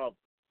been in office.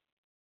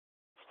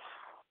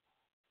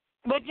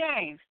 But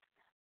James,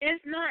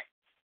 it's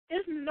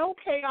no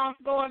chaos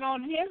going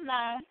on in his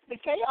mind. The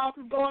chaos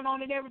is going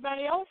on in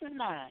everybody else's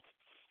mind.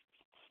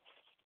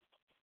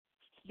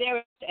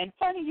 And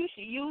funny you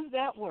should use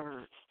that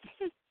word.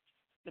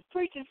 The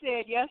preacher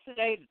said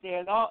yesterday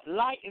that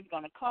light is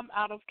going to come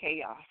out of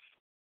chaos.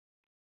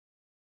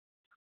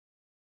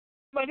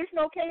 But there's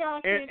no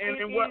chaos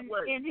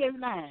in his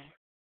mind.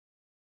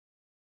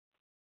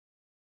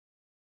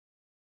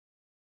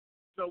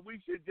 So we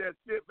should just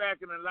sit back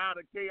and allow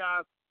the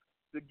chaos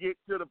to get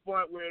to the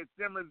point where it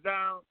simmers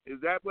down? Is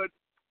that what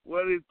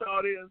his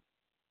thought is?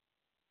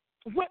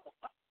 Well,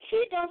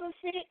 he doesn't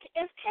see it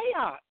as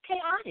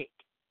chaotic.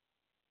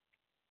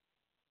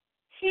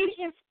 He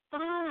is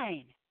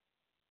fine.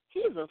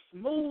 He's a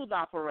smooth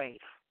operator.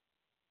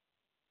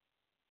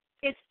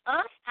 It's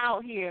us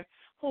out here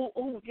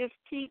who just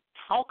keep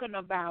talking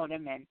about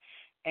him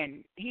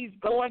and he's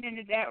going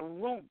into that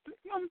room.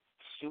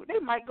 Shoot, they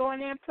might go in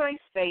there and play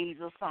spades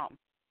or something.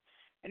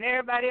 And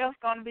everybody else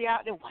going to be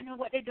out there wondering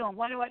what they're doing,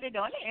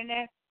 And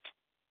they're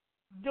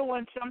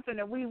doing something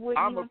that we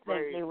wouldn't even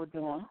think they were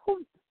doing.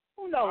 Who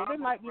knows? They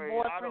might be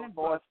boyfriend and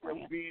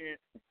boyfriend.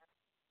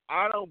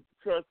 I don't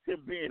trust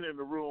him being in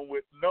the room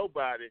with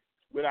nobody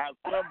without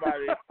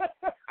somebody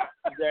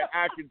that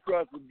I can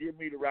trust and give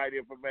me the right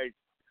information.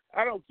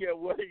 I don't care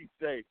what he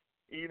say.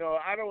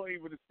 I don't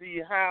even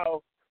see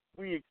how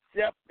we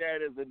accept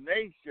that as a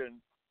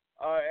nation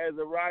as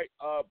a right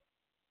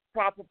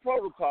proper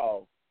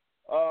protocol.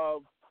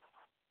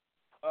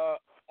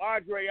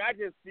 Andre, I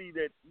just see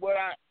that what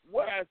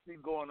I see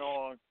going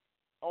on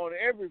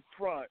every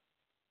front.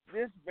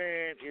 This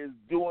man is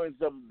doing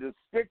some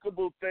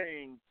despicable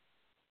things,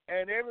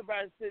 and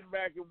everybody's sitting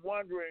back and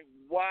wondering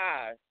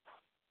why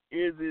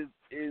is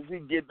he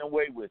getting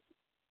away with it.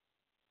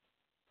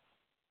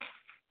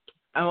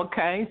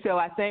 Okay, so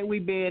I think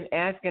we've been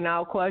asking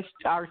ourselves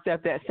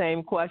that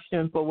same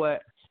question for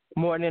what,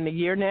 more than a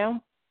year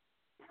now.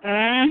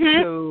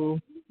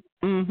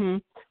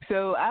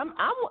 So I'm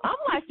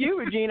like you,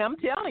 Regina. I'm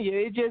telling you,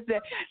 it's just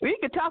that we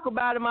can talk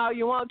about him all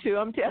you want to.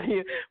 I'm telling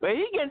you, but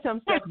he's getting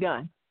some stuff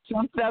done.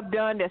 Some stuff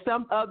done that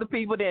some other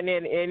people didn't,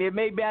 and it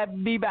may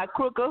be by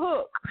crook or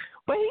hook,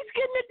 but he's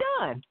getting it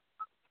done.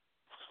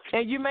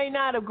 And you may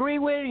not agree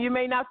with it, you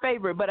may not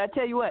favor it, but I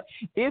tell you what,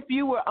 if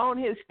you were on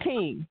his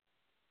team,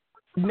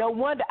 no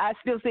wonder I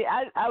still see.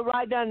 I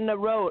ride down the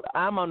road.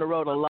 I'm on the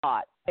road a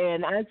lot.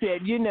 And I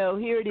said,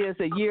 here it is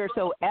a year or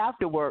so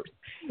afterwards.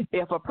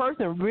 If a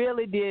person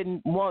really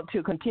didn't want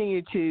to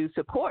continue to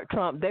support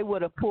Trump, they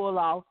would have pulled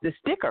off the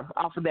sticker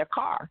off of their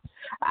car.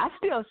 I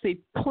still see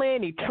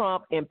plenty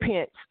Trump and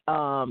Pence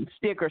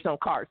stickers on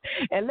cars.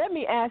 And let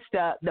me ask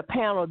the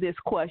panel this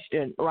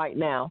question right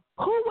now.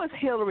 Who was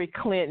Hillary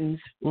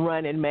Clinton's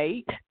running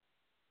mate?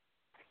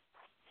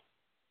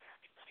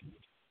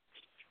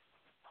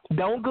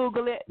 Don't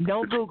Google it.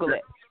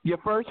 Your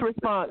first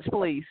response,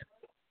 please.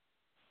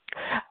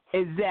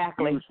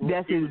 Exactly.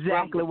 That's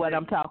exactly what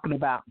I'm talking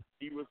about.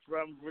 He was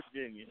from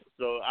Virginia,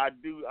 so I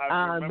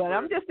remember. But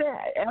I'm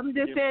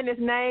just saying his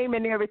name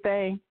and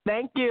everything.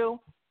 Thank you.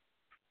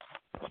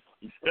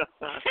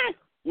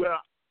 Well,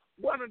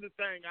 one of the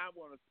things I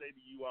want to say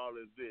to you all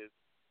is this.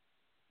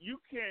 You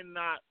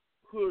cannot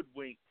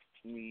hoodwink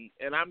me,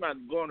 and I'm not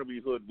going to be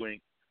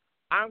hoodwinked.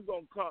 I'm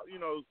going to call,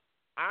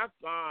 our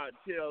God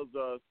tells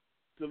us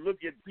to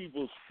look at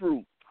people's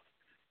fruit.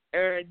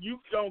 And you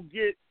don't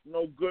get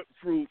no good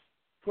fruit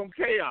from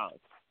chaos.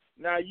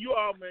 Now, you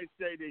all may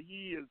say that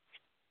he is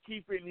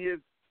keeping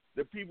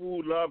the people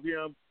who love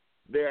him,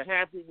 they're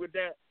happy with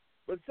that.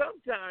 But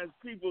sometimes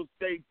people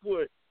stay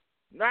put,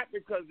 not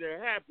because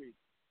they're happy,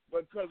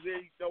 but because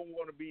they don't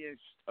want to be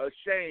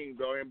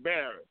ashamed or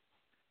embarrassed.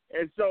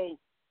 And so,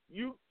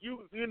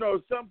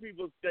 some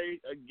people stay,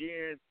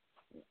 again,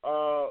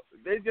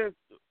 they just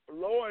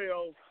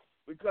loyal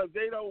because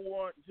they don't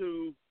want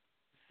to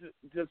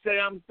say,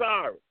 I'm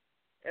sorry.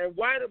 And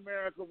white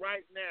America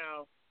right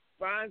now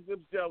finds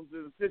themselves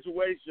in a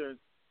situation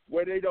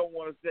where they don't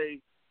want to say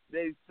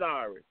they're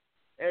sorry.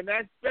 And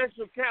that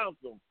special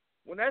counsel,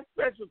 when that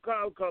special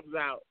counsel comes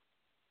out,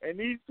 and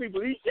these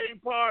people, he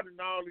can't pardon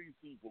all these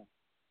people.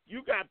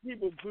 You got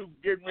people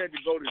getting ready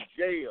to go to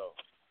jail.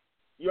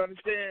 You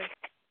understand?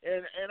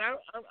 And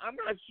I'm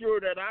not sure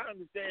that I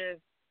understand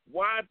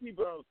why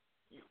people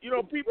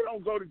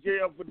don't go to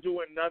jail for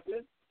doing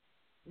nothing.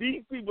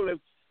 These people have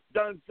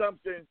done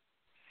something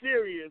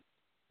serious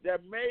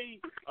that may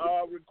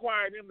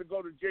require them to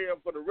go to jail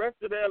for the rest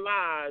of their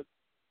lives,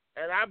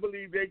 and I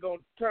believe they're going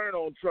to turn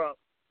on Trump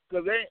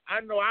because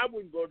I know I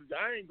ain't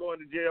going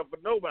to jail for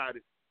nobody,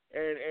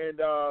 and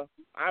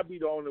I'll be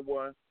the only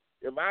one.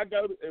 If I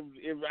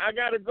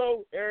gotta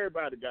go,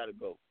 everybody gotta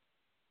go.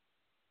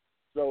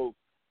 So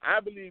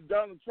I believe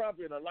Donald Trump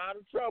in a lot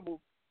of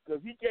trouble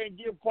because he can't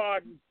give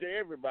pardons to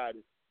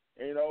everybody.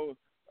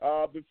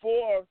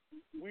 Before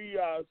we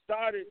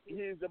started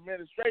his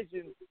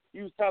administration,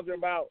 he was talking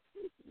about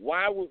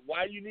why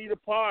you need a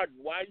pardon,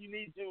 why do you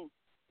need to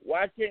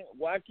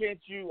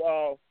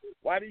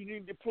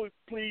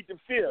plead the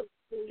fifth?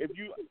 If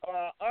you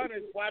are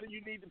honest, why do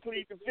you need to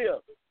plead the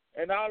fifth?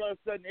 And all of a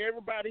sudden,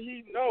 everybody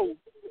he knows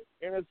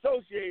and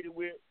associated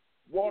with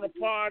want a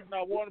pardon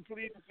or want to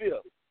plead the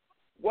fifth.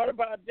 What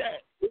about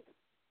that,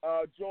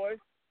 Joyce?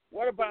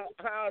 What about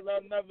how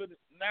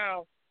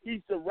now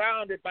he's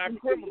surrounded by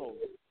criminals?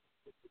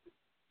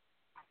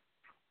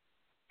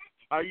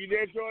 Are you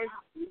there, Joyce?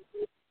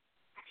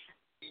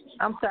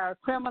 I'm sorry,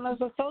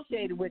 criminals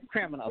associated with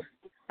criminals.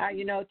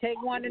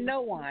 Take one to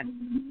know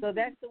one. So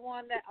that's the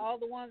one that all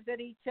the ones that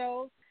he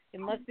chose. It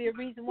must be a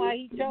reason why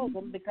he chose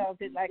them because,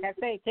 like I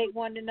say, take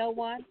one to know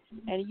one,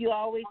 and you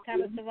always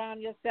kind of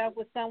surround yourself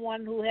with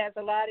someone who has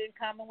a lot in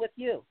common with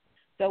you.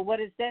 So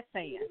what is that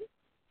saying?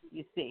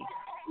 You see,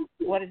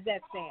 what is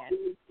that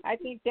saying? I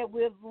think that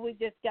we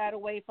just got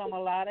away from a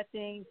lot of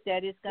things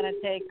that it's going to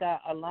take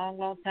a long,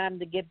 long time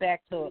to get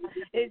back to.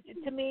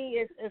 To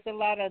me, it's a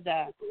lot of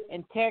the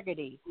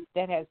integrity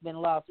that has been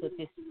lost with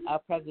this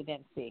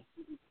presidency.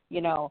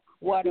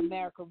 What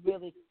America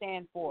really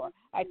stands for.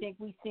 I think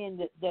we've seen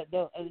the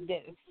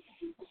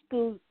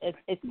school,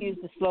 excuse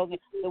the slogan,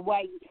 the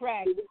white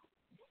trash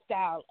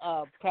style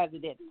of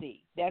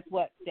presidency. That's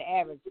what the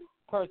average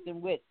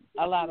person with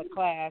a lot of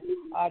class,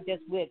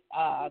 just with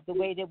the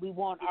way that we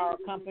want our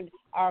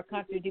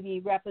country to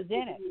be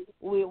represented.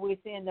 We're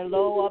seeing the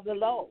low of the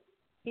low.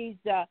 He's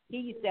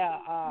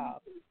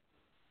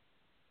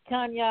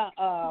Tanya,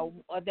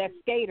 that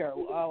skater,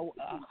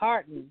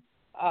 Harton.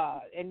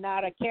 And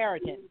not a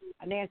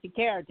Nancy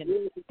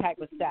Carrington type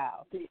of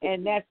style,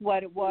 and that's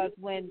what it was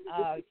when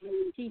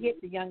she hit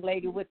the young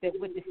lady with the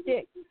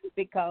stick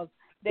because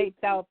they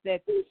thought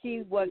that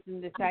she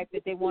wasn't the type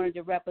that they wanted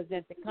to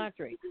represent the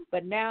country.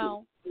 But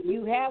now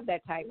you have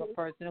that type of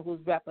person who's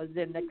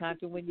representing the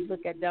country. When you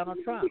look at Donald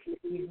Trump,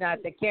 he's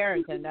not the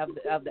Carrington of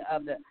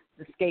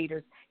the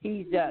skaters.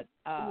 He's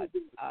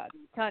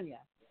Tanya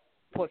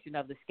portion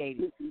of the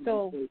skaters.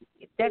 So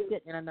that's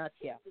it in a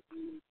nutshell.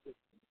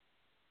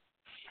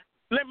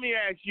 Let me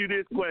ask you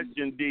this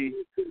question, D.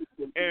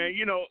 And,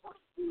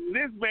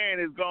 this man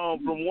has gone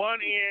from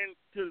one end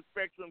to the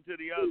spectrum to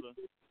the other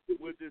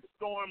with this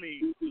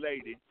Stormy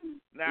lady.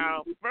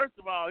 Now, first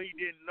of all, he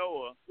didn't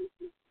know her.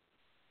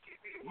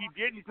 He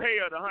didn't pay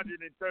her the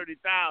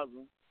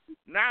 $130,000.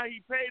 Now he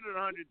paid her the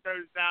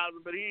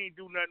 $130,000, but he ain't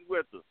do nothing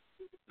with her.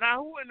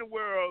 Now, who in the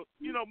world,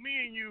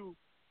 me and you,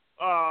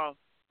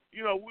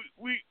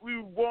 we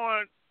were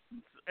born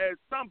at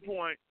some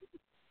point,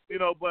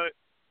 but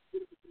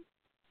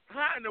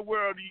how in the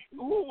world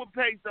who would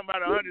pay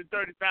somebody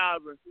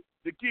 $130,000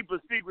 to keep a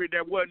secret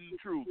that wasn't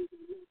true?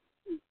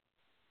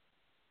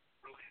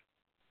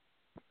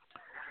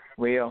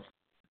 Well,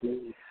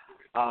 you're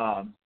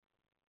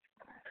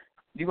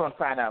going to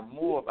find out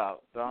more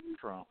about Donald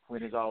Trump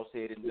when it's all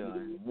said and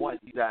done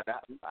once he's out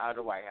of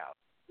the White House.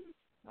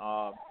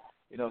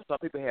 Some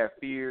people have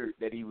feared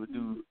that he would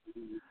do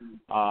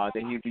that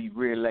he'd be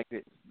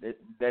reelected.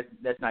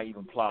 That's not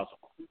even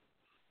plausible.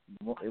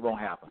 It won't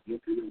happen.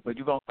 But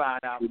you're going to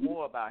find out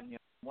more about him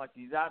once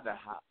he's out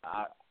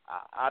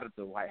of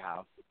the White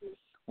House,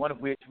 one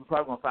of which we're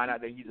probably going to find out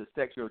that he's a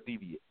sexual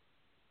deviant.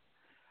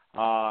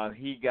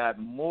 He got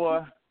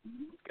more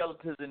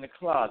skeletons in the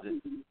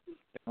closet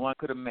than one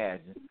could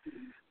imagine.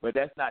 But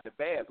that's not the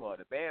bad part.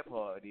 The bad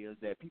part is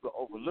that people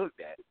overlooked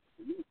that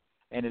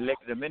and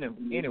elected him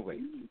anyway.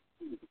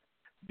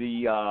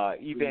 The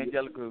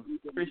evangelical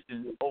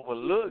Christians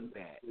overlooked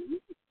that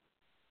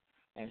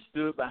and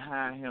stood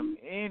behind him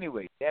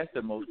anyway. That's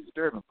the most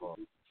disturbing part.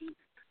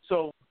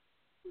 So,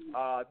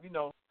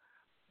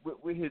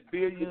 with his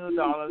billions of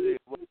dollars,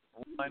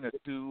 $1 or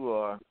 $2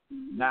 or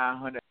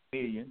 $900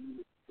 million,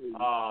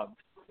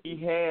 he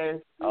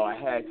has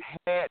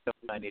had the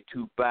money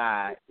to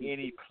buy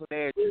any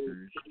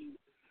pleasures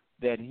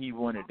that he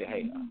wanted to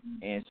have,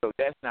 and so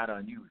that's not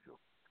unusual.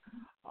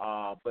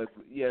 But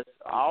yes,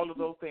 all of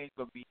those things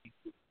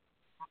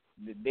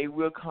they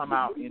will come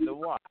out in the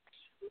wash,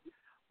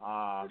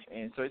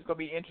 and so it's going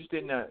to be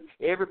interesting.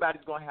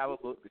 Everybody's going to have a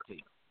book to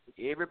take.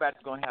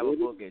 Everybody's going to have a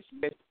book,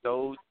 especially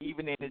those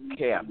even in his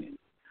cabinet.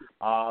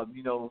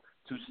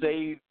 To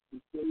save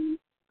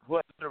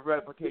what the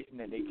reputation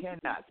that they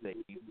cannot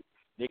save,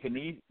 they can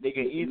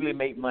easily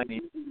make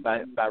money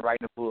by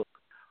writing a book,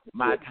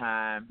 My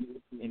Time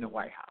in the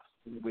White House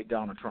with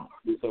Donald Trump.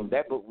 So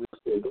that book will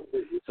sell.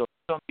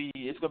 So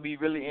it's gonna be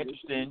really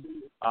interesting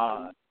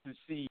to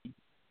see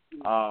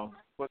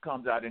what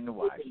comes out in the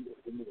wash.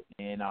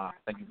 And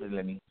thank you for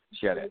letting me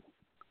share that.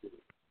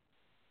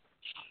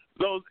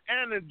 Those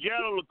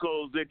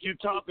evangelicals that you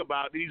talk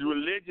about, these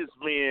religious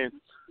men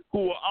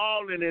who are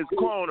all in his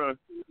corner,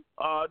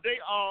 they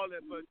all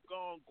have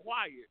gone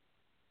quiet.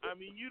 I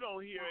mean, you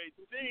don't hear a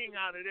thing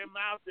out of their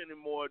mouth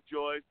anymore,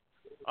 Joyce.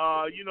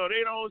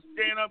 They don't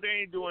stand up.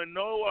 They ain't doing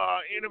no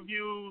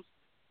interviews.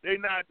 They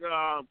not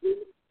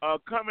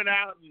coming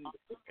out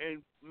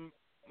and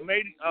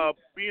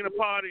being a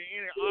part of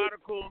any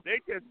article. They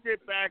just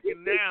sit back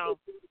and now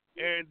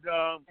and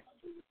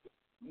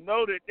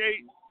know that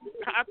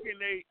how can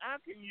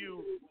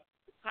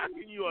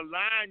you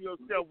align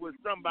yourself with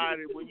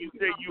somebody when you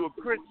say you're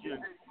a Christian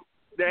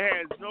that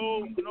has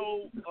no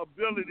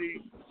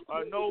ability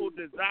or no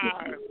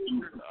desire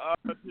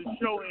to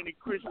show any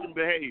Christian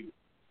behavior?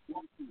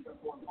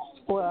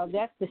 Well,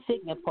 that's the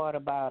sickening part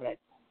about it.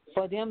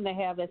 For them to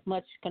have as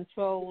much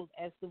control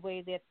as the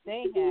way that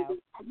they have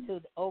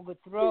to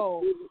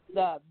overthrow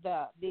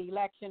the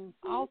election,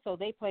 also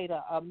they played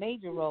a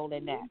major role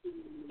in that.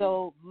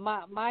 So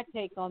my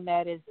take on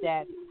that is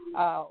that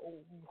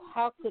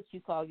how could you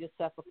call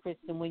yourself a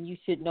Christian when you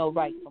should know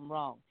right from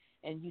wrong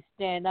and you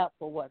stand up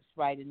for what's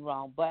right and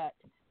wrong? But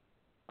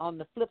on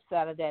the flip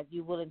side of that,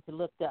 you're willing to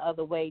look the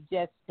other way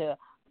just to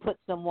put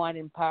someone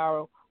in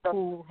power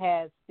who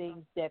has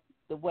things that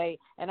the way,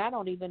 and I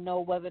don't even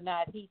know whether or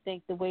not he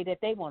thinks the way that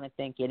they want to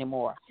think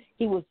anymore.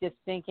 He was just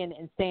thinking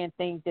and saying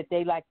things that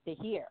they like to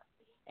hear.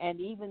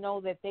 And even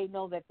though that they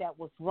know that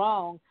was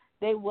wrong,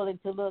 they're willing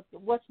to look,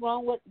 what's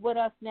wrong with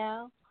us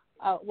now?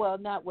 Well,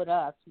 not with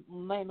us,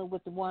 mainly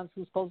with the ones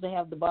who's supposed to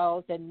have the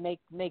balls and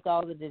make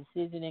all the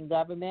decision in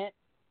government.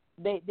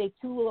 They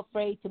too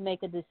afraid to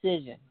make a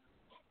decision.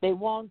 They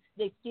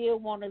still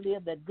want to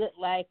live the good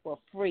life for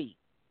free.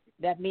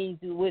 That means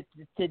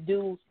to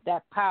do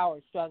that power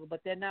struggle,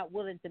 but they're not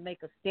willing to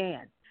make a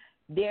stand.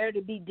 Dare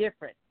to be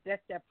different.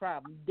 That's their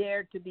problem.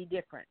 Dare to be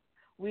different.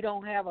 We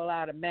don't have a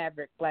lot of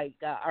mavericks like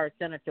our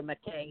Senator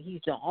McCain.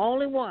 He's the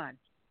only one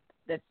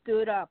that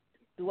stood up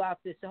throughout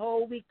this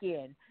whole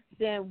weekend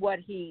saying what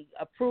he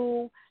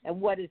approved and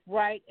what is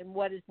right and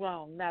what is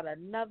wrong. Not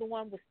another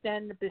one was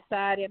standing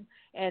beside him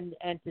and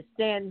to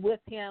stand with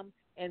him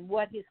and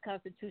what his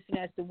Constitution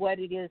as to what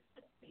it is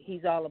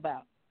he's all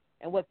about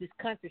and what this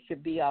country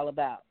should be all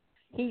about.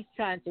 He's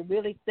trying to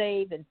really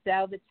save and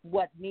salvage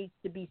what needs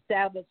to be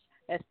salvaged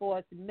as far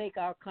as to make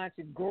our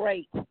country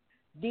great,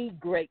 the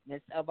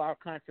greatness of our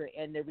country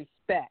and the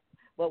respect.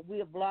 But we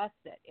have lost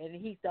it, and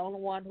he's the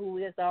only one who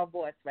is our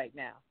voice right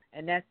now,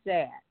 and that's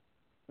sad,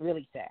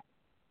 really sad.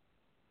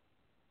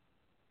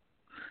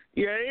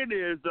 Yeah, it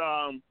is.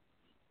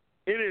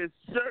 It is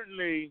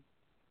certainly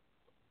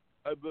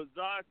a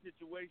bizarre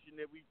situation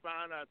that we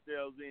find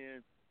ourselves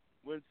in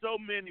when so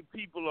many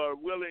people are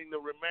willing to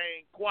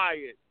remain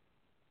quiet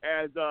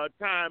as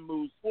time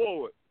moves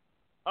forward.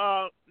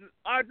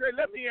 Andre,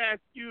 let me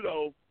ask you,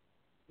 though,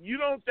 you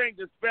don't think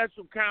the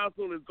special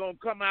counsel is going to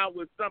come out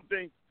with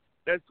something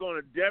that's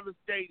going to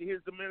devastate his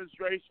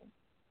administration?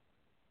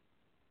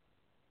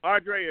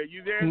 Andre, are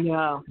you there?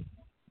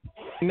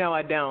 No,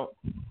 I don't.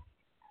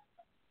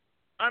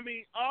 I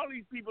mean, all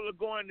these people are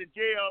going to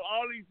jail.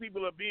 All these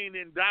people are being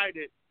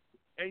indicted.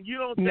 And you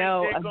don't think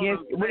they're going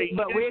to say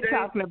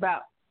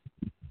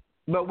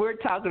but we're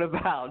talking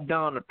about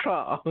Donald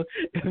Trump,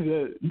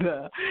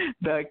 the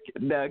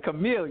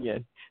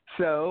chameleon.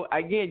 So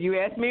again, you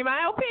asked me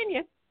my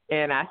opinion,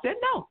 and I said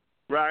no.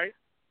 Right.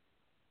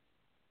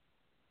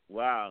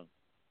 Wow.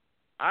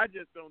 I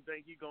just don't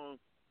think he's going.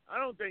 I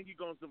don't think he's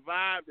going to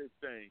survive this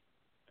thing.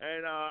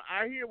 And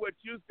I hear what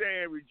you're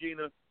saying,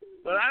 Regina,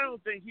 but I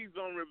don't think he's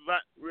going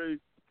to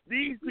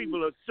these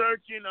people are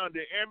searching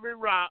under every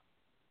rock.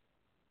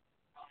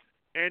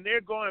 And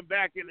they're going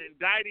back and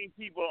indicting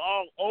people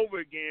all over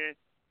again.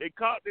 They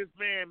caught this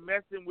man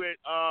messing with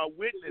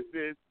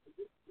witnesses,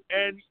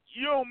 And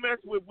you don't mess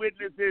with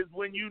witnesses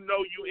when you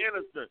know you're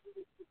innocent.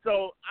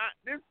 So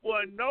this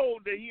boy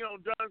knows that he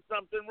done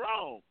something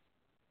wrong.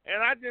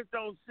 And I just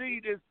don't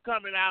see this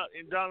coming out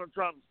in Donald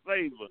Trump's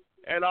favor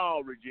at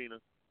all, Regina.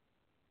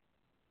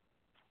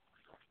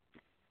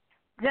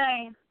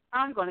 James,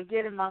 I'm going to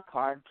get in my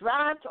car,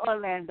 drive to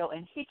Orlando,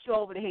 and hit you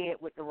over the head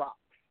with the rock.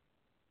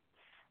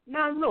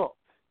 Now, look,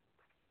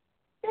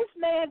 this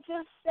man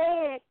just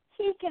said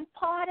he can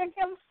pardon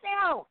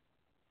himself.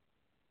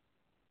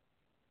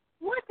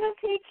 What does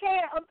he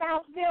care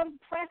about them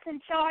pressing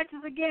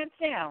charges against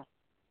him?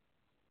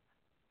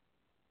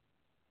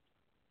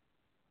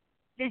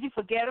 Did you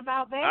forget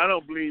about that? I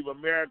don't believe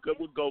America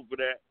would go for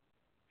that.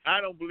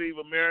 I don't believe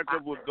America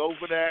would go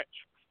for that.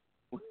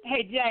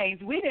 Hey,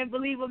 James, we didn't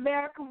believe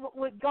America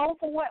would go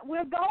for what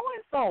we're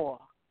going for.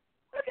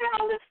 Look at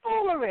all this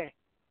foolery.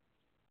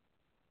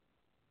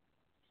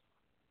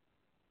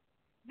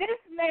 This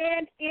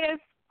man is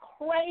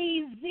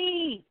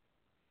crazy.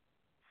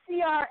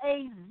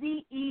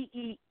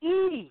 Crazeee.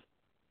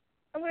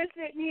 And we're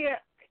sitting here,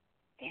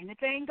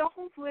 anything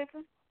goes with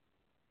him.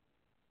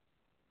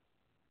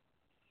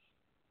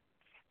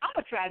 I'm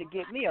going to try to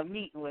get me a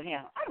meeting with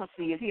him. I'm going to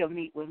see if he'll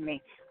meet with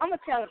me. I'm going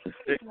to tell him,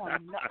 I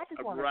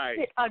just want to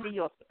sit under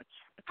your,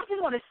 I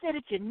just want to sit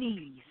at your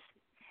knees.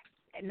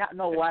 And not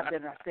know why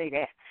didn't I say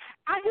that.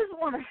 I just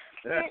want to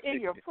sit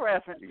in your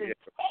presence and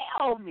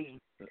tell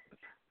me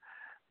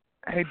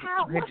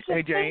what's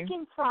your James.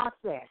 thinking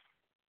process.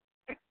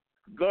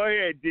 Go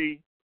ahead, D.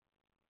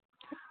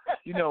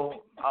 You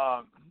know,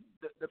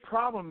 the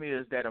problem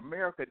is that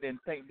America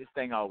didn't think this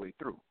thing all the way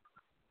through.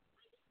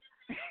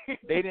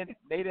 They didn't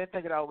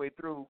think it all the way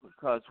through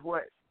because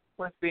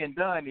what's being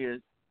done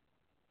is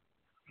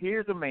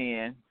here's a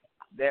man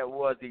that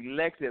was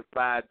elected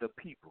by the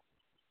people.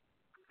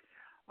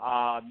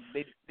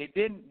 They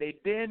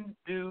didn't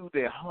do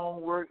their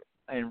homework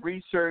and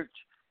research.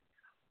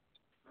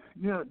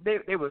 You know,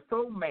 they were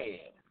so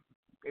mad,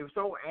 they were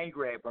so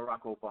angry at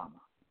Barack Obama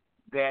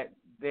that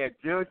their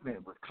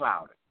judgment was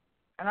clouded.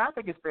 And I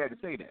think it's fair to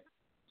say that.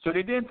 So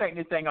they didn't think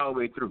this thing all the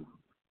way through.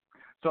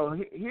 So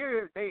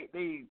here they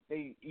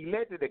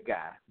elected a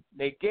guy.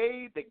 They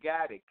gave the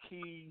guy the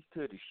keys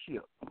to the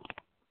ship.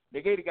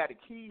 They gave the guy the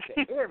keys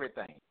to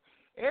everything.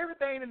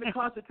 Everything in the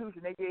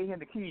Constitution, they gave him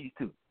the keys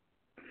to.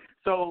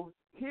 So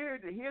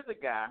here's a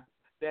guy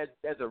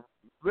that's a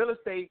real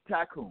estate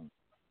tycoon.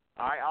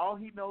 All right, all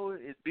he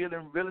knows is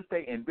building real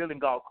estate and building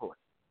golf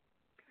courses.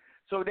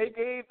 So they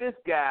gave this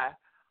guy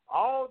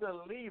all the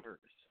levers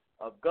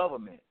of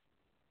government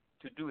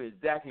to do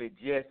exactly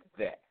just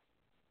that.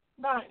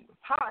 Now,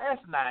 how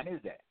asinine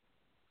is that?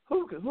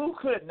 Who could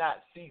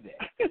not see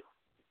that?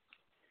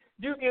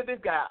 You give this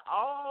guy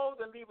all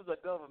the levers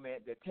of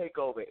government to take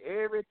over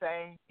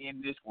everything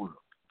in this world.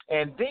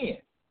 And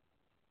then,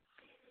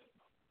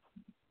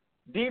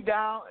 deep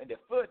down in the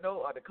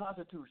footnote of the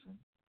Constitution,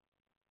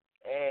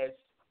 as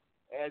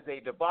a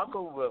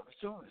debacle will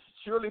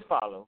surely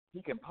follow,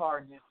 he can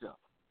pardon himself.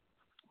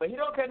 But he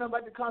don't care nothing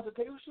about the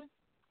Constitution.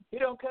 He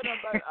don't care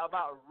nothing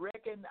about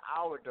wrecking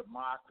our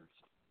democracy.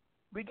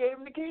 We gave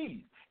him the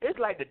keys. It's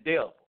like the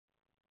devil.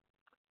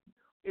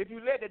 If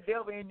you let the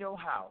devil in your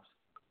house,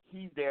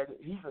 he's there.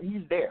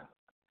 He's there,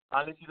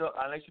 unless you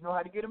know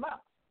how to get him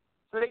out.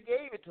 So they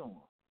gave it to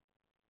him.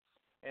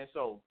 And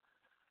so,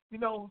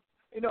 I've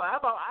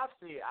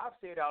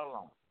said all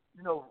along.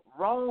 You know,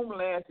 Rome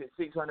lasted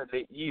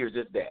 600 years,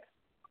 just that.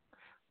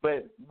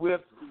 But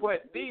with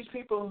what these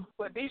people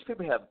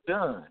have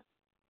done,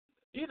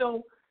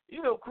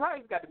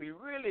 Christ got to be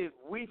really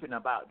weeping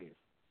about this.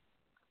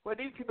 What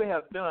these people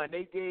have done,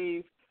 they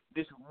gave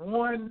this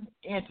one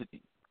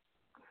entity,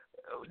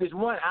 this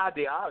one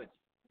ideology.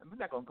 We're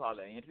not going to call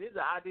it an entity. It's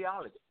an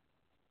ideology.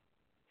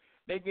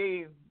 They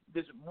gave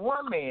this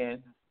one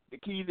man the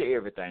keys to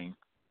everything.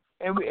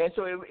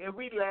 So if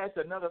we last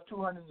another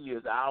 200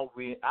 years, I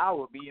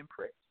will be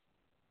impressed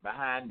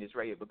behind this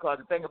right here. Because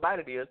the thing about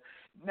it is,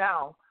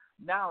 now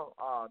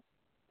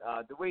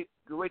the way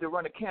to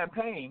run a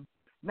campaign,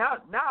 now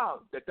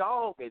the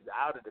dog is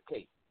out of the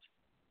cage.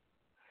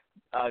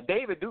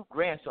 David Duke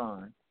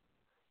grandson,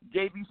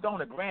 J.B.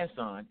 Stoner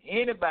grandson,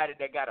 anybody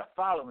that got a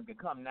following can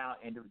come now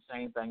and do the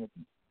same thing as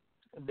him.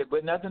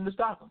 But nothing to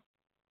stop him.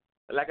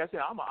 Like I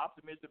said, I'm an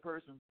optimistic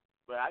person,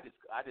 but I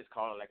just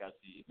call it like I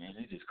see it, man.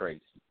 It's just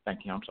crazy.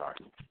 Thank you. I'm sorry.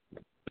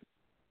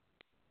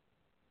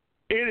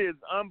 It is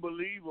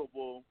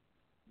unbelievable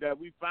that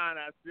we find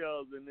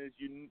ourselves in this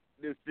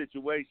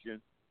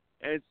situation.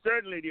 And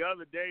certainly the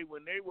other day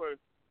when they were,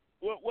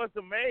 what's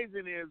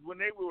amazing is when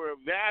they were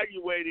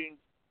evaluating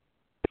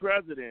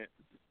presidents,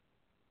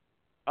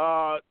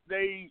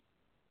 they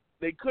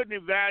couldn't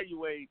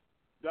evaluate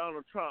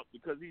Donald Trump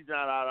because he's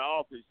not out of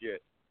office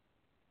yet.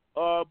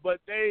 But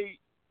they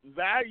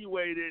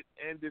evaluated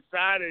and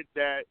decided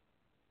that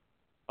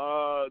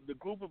the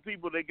group of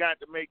people they got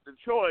to make the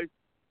choice,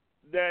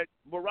 that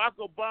Barack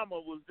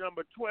Obama was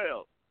number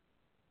 12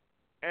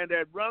 and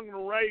that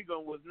Ronald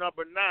Reagan was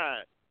number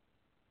 9.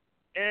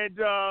 And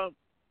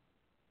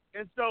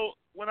so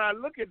when I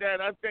look at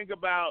that, I think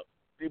about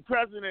the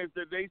presidents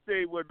that they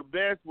say were the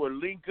best were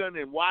Lincoln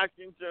and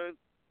Washington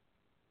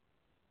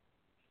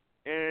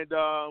and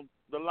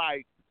the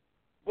like.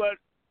 But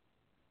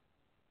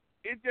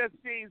it just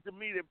seems to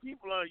me that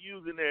people aren't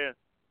using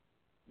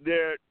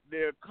their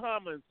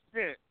common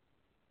sense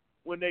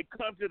when they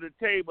come to the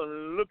table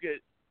and look at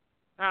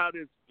how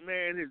this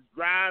man is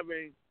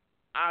driving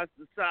our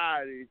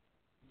society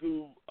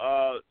through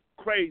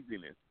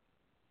craziness.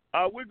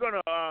 We're going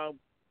to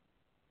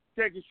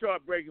take a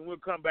short break, and we'll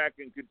come back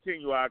and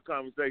continue our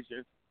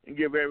conversation and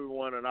give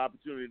everyone an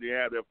opportunity to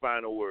have their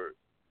final words.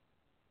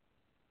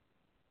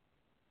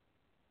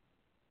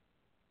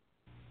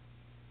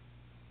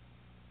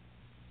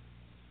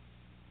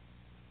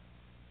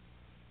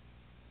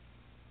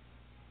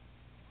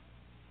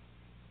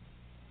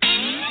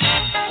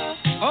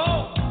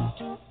 Oh,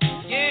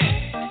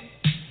 yeah,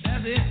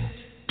 that's it.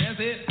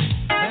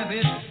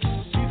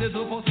 She's a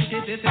supposed to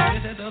get this,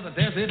 that's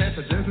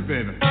it,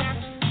 baby.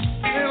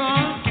 Hey,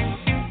 Mom,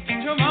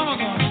 what's your mama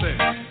gonna say?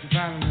 She's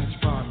finding that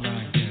spot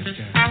like this,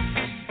 guy.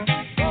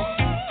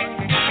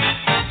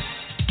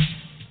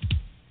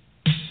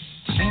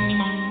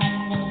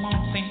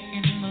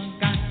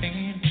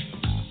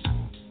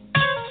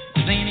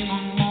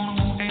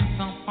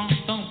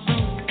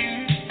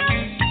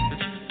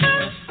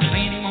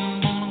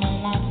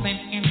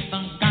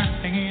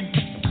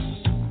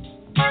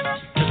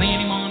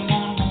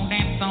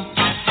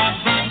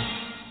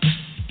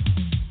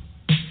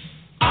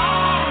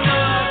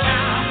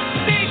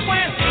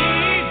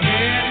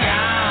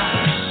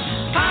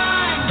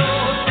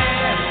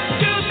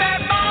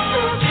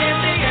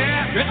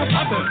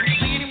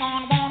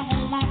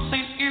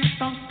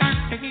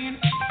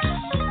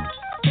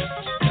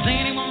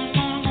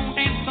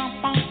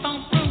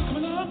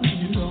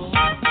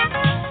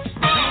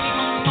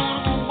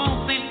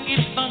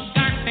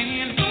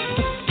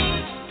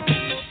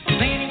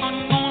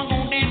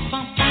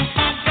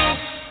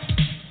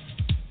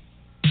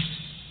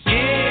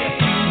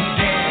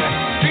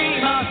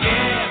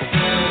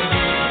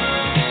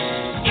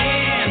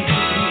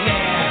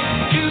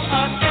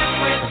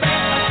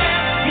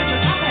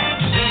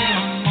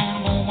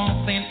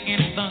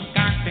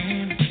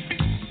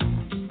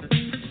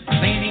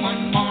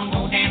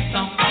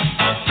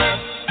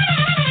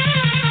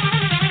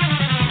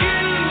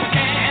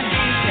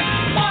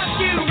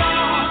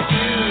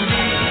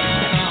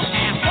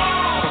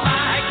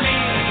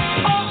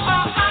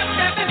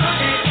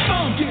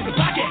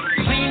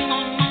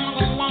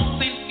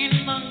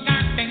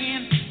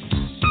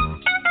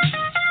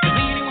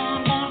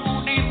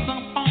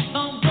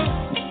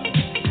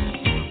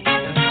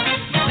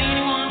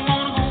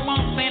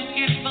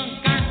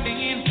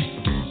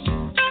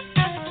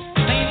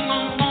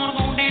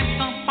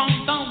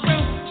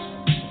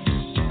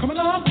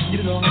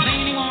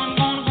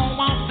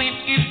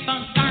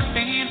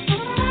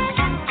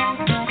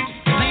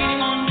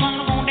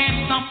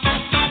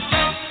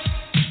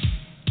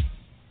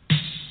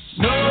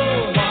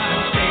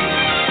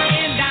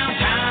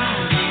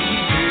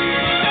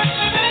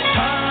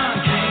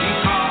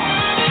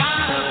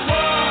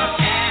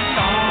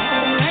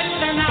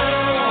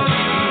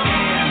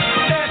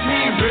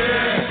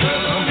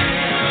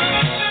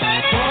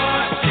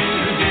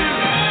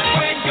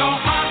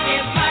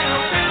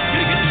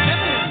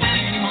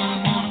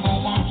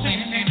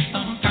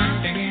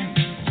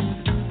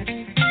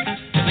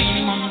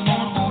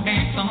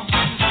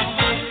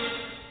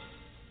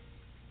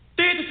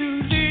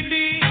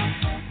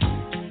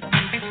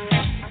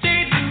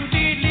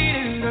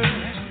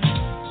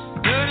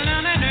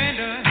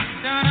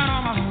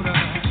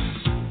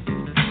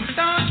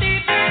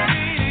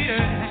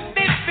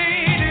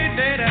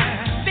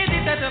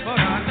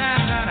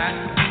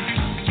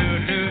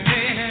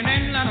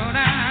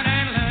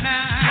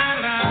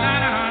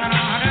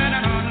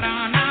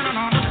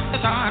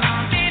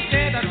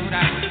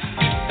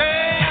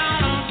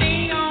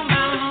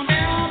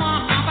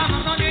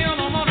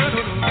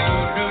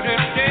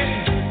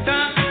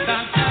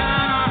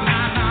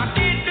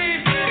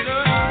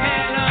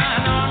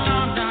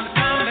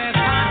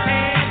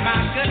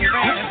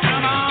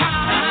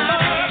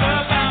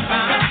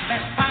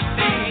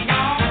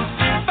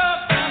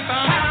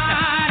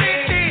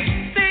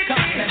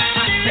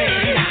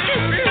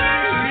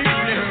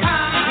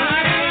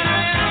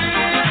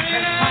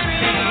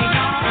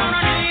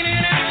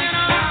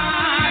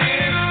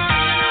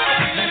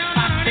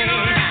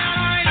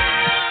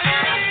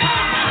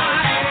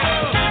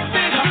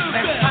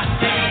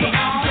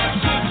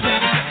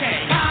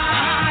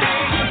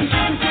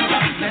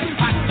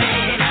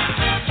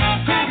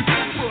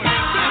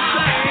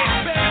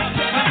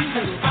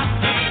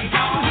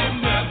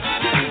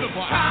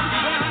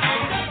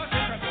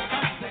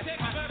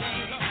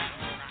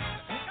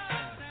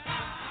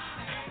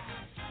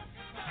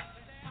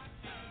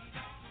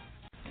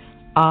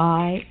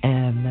 I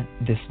am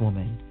this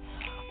woman.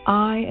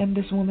 I am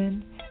this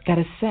woman that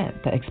has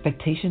set the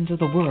expectations of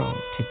the world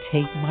to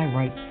take my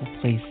rightful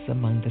place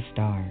among the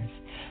stars.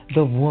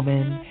 The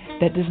woman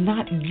that does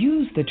not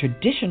use the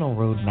traditional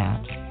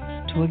roadmaps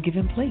to a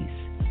given place.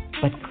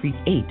 but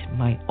create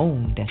my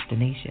own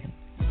destination.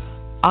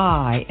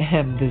 I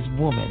am this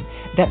woman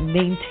that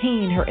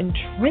maintain her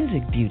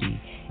intrinsic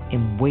beauty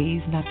in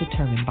ways not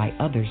determined by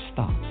others'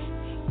 thoughts,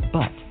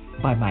 but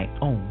by my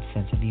own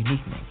sense of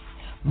uniqueness,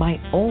 my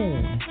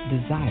own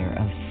desire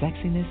of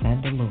sexiness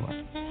and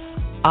allure.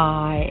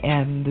 I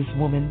am this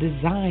woman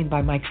designed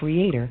by my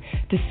Creator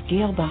to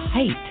scale the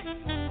height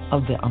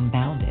of the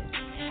unbounded,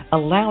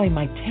 allowing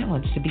my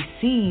talents to be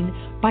seen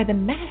by the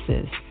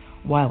masses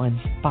while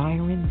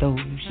inspiring those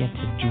yet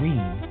to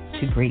dream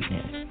to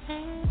greatness.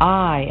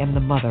 I am the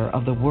mother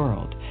of the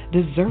world,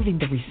 deserving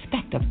the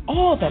respect of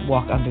all that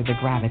walk under the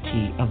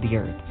gravity of the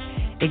earth,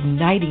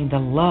 igniting the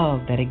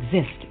love that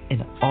exists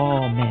in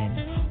all men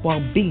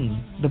while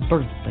being the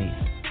birthplace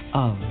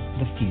of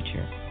the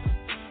future.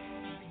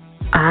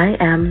 I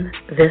am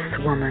this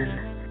woman.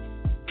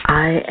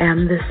 I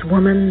am this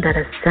woman that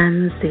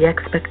ascends the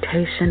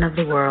expectation of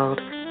the world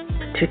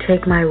to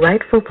take my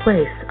rightful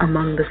place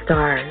among the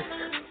stars.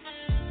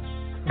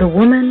 The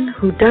woman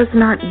who does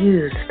not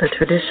use the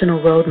traditional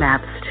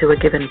roadmaps to a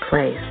given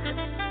place,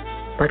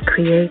 but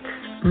creates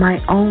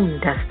my own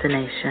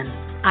destination.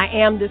 I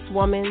am this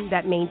woman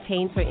that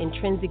maintains her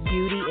intrinsic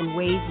beauty in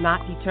ways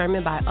not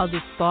determined by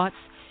others' thoughts,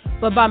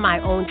 but by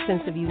my own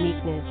sense of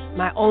uniqueness,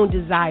 my own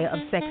desire of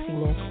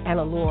sexiness and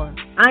allure.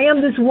 I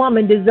am this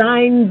woman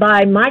designed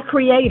by my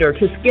Creator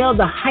to scale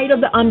the height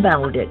of the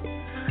unbounded,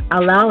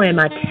 allowing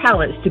my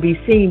talents to be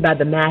seen by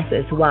the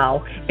masses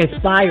while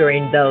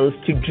inspiring those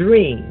to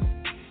dream.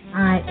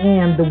 I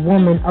am the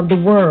woman of the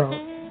world,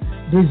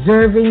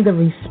 deserving the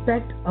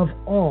respect of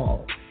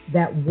all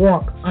that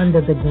walk under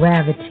the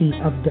gravity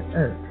of the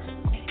earth,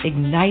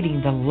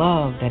 igniting the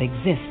love that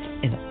exists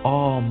in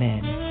all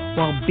men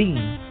while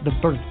being the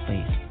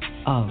birthplace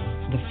of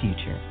the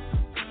future.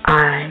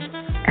 I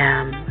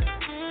am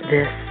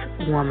this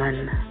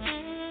woman.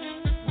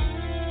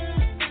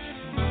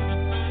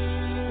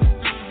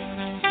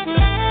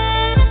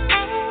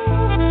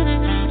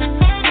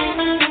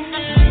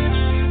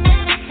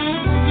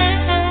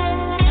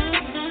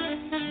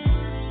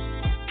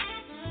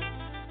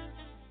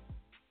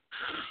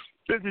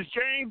 This is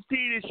James T.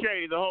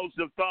 DeShay, the host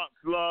of Thoughts,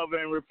 Love,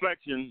 and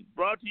Reflection,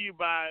 brought to you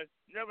by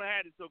Never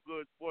Had It So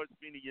Good Sports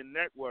Media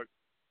Network.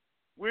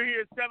 We're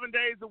here 7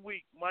 days a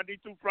week, Monday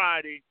through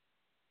Friday,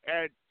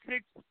 at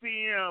 6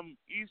 p.m.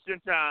 Eastern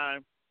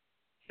Time,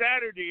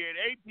 Saturday at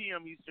 8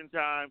 p.m. Eastern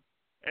Time,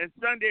 and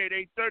Sunday at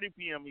 8:30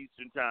 p.m.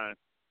 Eastern Time.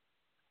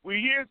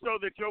 We're here so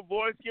that your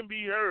voice can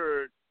be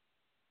heard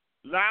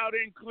loud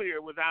and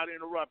clear without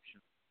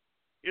interruption.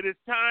 It is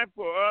time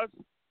for us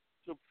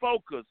to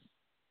focus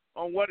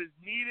on what is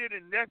needed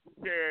and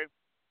necessary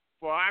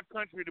for our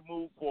country to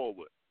move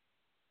forward.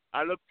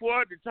 I look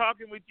forward to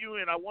talking with you,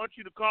 and I want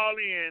you to call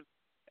in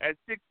at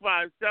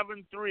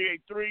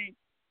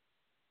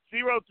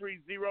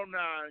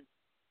 657-383-0309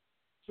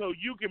 so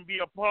you can be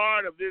a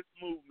part of this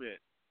movement.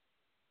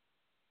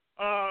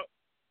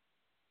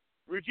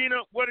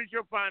 Regina, what is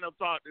your final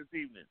thought this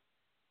evening?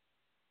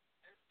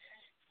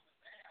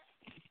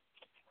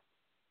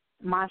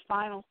 My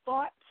final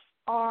thoughts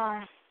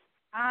are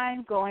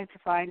I'm going to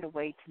find a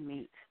way to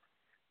meet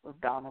with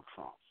Donald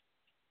Trump.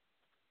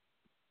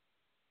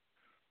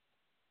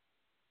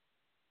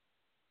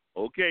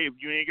 Okay, if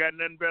you ain't got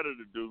nothing better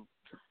to do.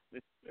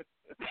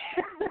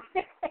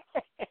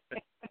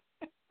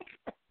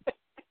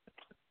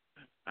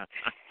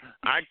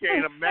 I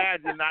can't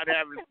imagine not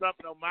having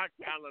something on my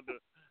calendar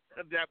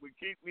that would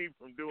keep me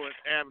from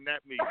having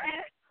that meeting.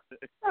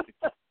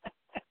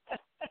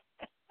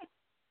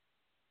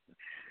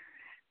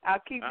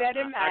 I'll keep that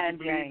in mind,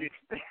 James.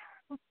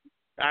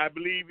 I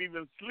believe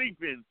even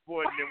sleeping is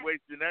important than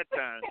wasting that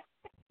time.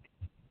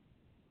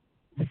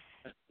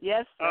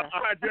 Yes, sir.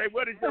 Andre,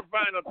 what is your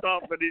final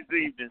thought for this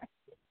evening?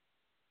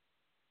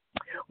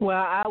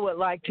 Well, I would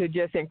like to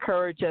just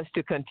encourage us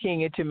to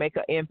continue to make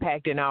an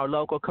impact in our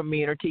local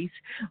communities.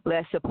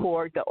 Let's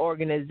support the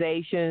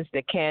organizations,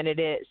 the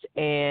candidates,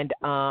 and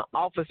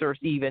officers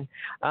even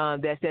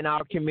that's in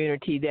our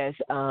community that's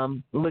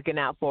looking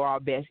out for our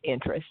best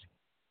interests.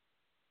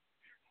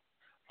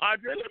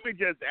 Audrey, let me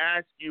just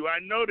ask you, I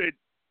know that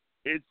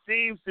it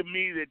seems to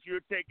me that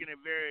you're taking a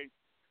very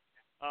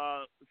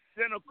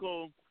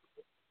cynical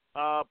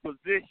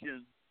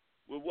position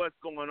with what's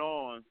going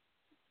on.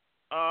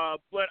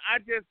 But I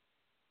just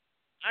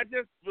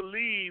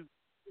believe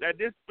that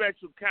this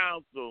special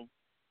counsel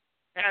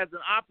has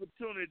an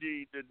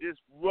opportunity to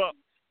disrupt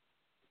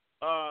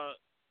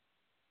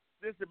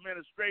this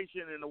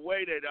administration in a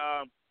way that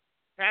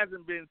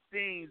hasn't been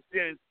seen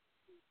since.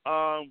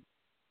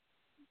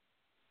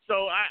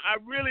 So I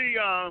really,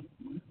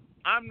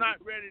 I'm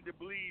not ready to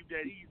believe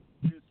that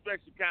the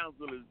special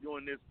counsel is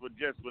doing this for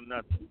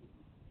nothing.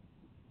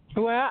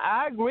 Well,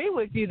 I agree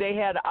with you. They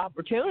had an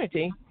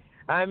opportunity.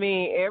 I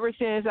mean, ever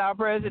since our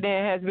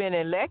president has been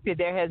elected,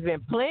 there has been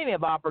plenty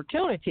of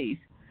opportunities.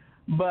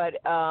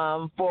 But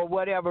for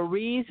whatever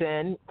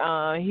reason,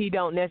 he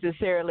don't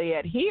necessarily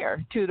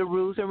adhere to the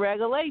rules and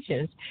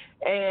regulations.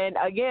 And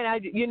again,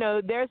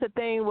 there's a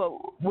thing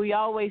what we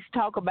always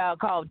talk about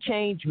called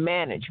change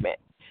management.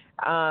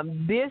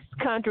 this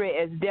country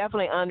is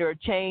definitely under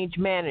change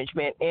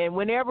management. And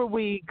whenever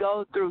we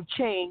go through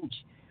change,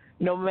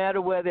 no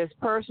matter whether it's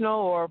personal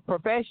or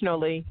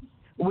professionally,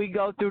 we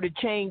go through the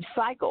change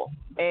cycle.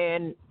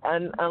 And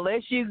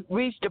unless you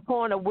reach the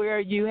point of where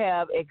you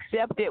have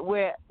accepted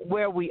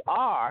where we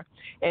are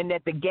and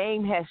that the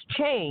game has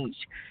changed,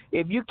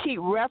 if you keep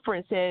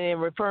referencing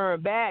and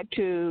referring back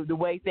to the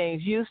way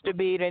things used to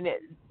be, then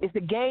it's a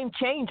game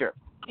changer.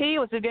 He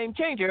was a game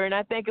changer, and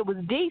I think it was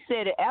D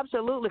said it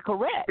absolutely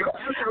correct.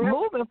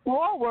 Moving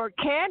forward,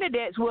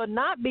 candidates will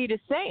not be the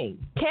same.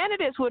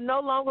 Candidates will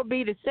no longer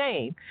be the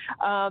same.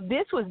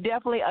 This was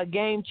definitely a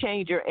game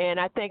changer,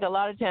 and I think a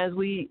lot of times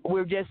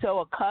we're just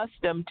so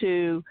accustomed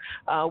to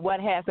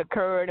what has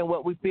occurred and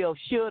what we feel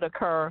should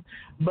occur.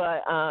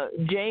 But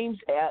James,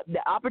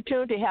 the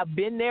opportunity have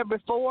been there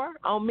before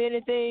on many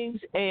things,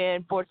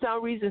 and for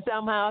some reason,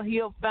 somehow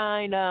he'll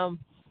find a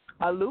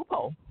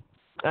loophole.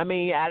 I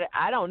mean,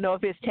 I don't know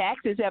if his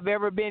taxes have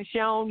ever been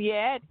shown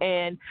yet.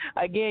 And,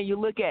 again, you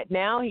look at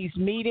now he's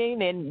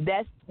meeting, and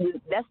that's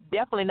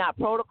definitely not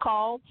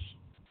protocol.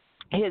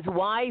 His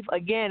wife,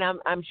 again,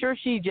 I'm sure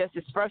she just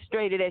as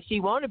frustrated as she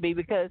want to be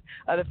because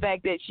of the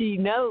fact that she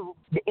knows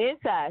the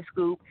inside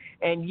scoop,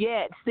 and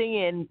yet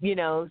seeing,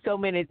 so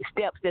many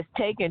steps that's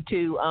taken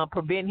to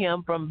prevent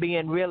him from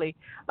being really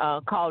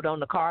called on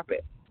the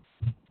carpet.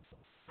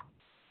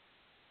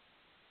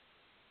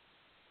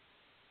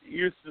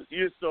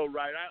 You're so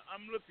right.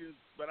 I'm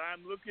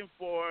looking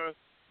for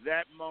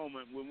that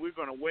moment when we're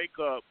going to wake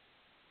up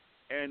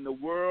and the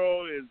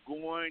world is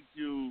going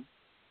to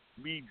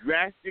be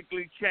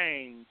drastically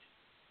changed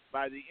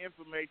by the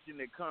information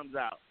that comes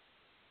out.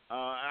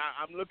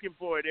 I'm looking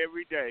for it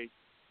every day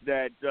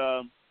that,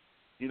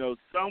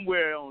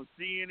 somewhere on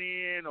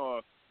CNN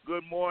or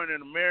Good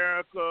Morning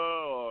America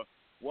or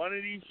one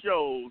of these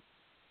shows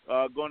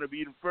are going to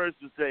be the first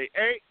to say,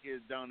 hey,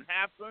 it done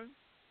happened.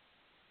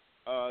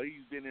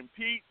 He's been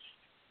impeached,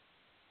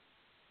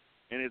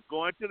 and it's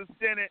going to the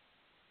Senate,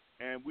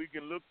 and we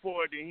can look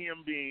forward to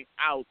him being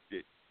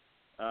ousted.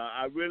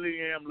 I really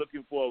am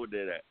looking forward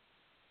to that.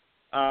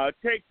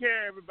 Take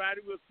care,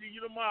 everybody. We'll see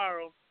you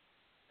tomorrow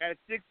at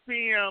 6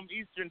 p.m.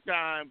 Eastern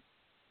Time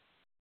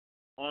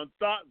on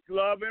Thoughts,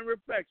 Love, and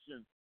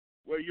Reflection,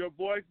 where your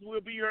voice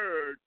will be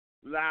heard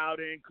loud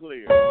and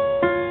clear.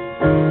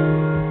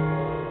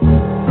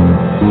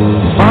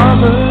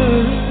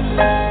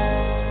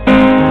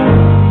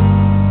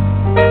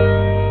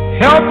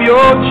 Help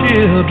your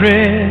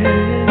children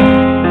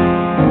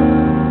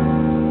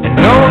and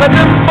don't let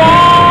them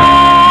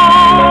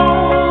fall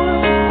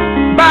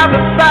by the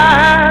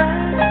side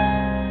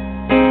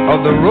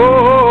of the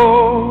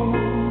road.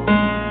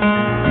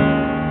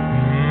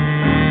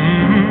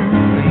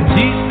 And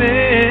teach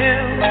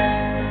them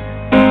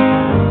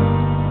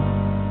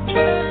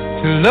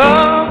to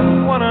love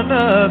one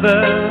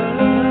another,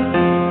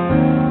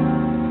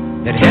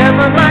 that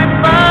heaven might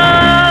find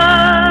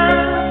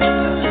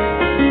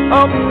a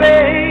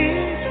place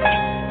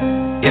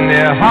in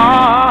their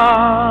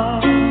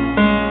heart.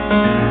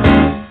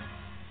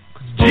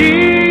 'Cause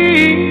Jesus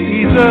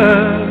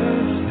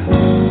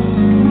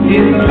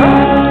is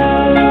love.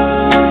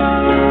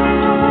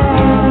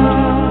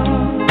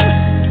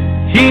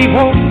 He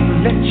won't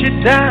let you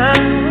down,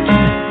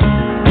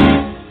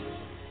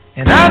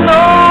 and I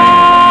know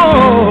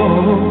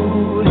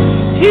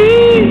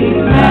He's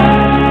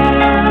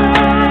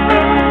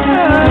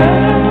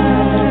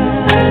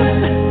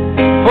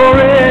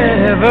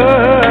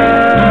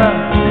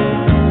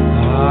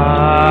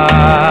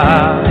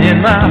in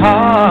my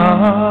heart.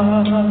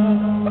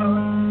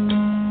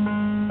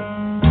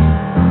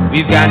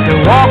 We've got to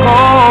walk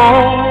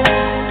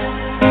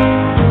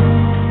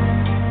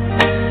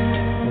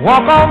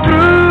on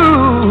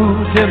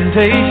through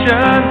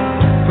temptation,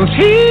 'cause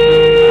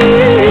His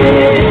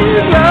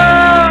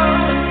love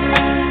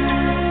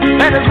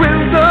and His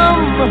wisdom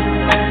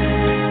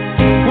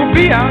will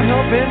be our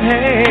helping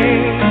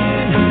hand.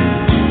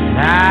 I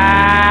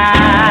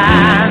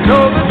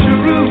know the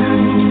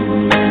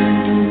truth,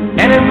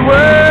 and His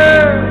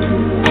word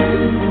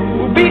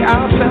will be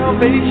our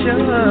salvation.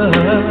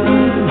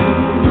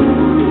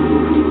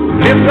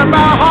 Lift up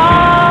our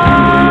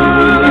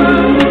hearts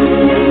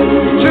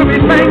to be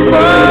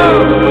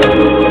thankful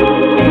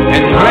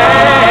and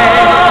glad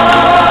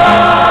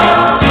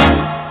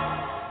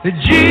that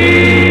Jesus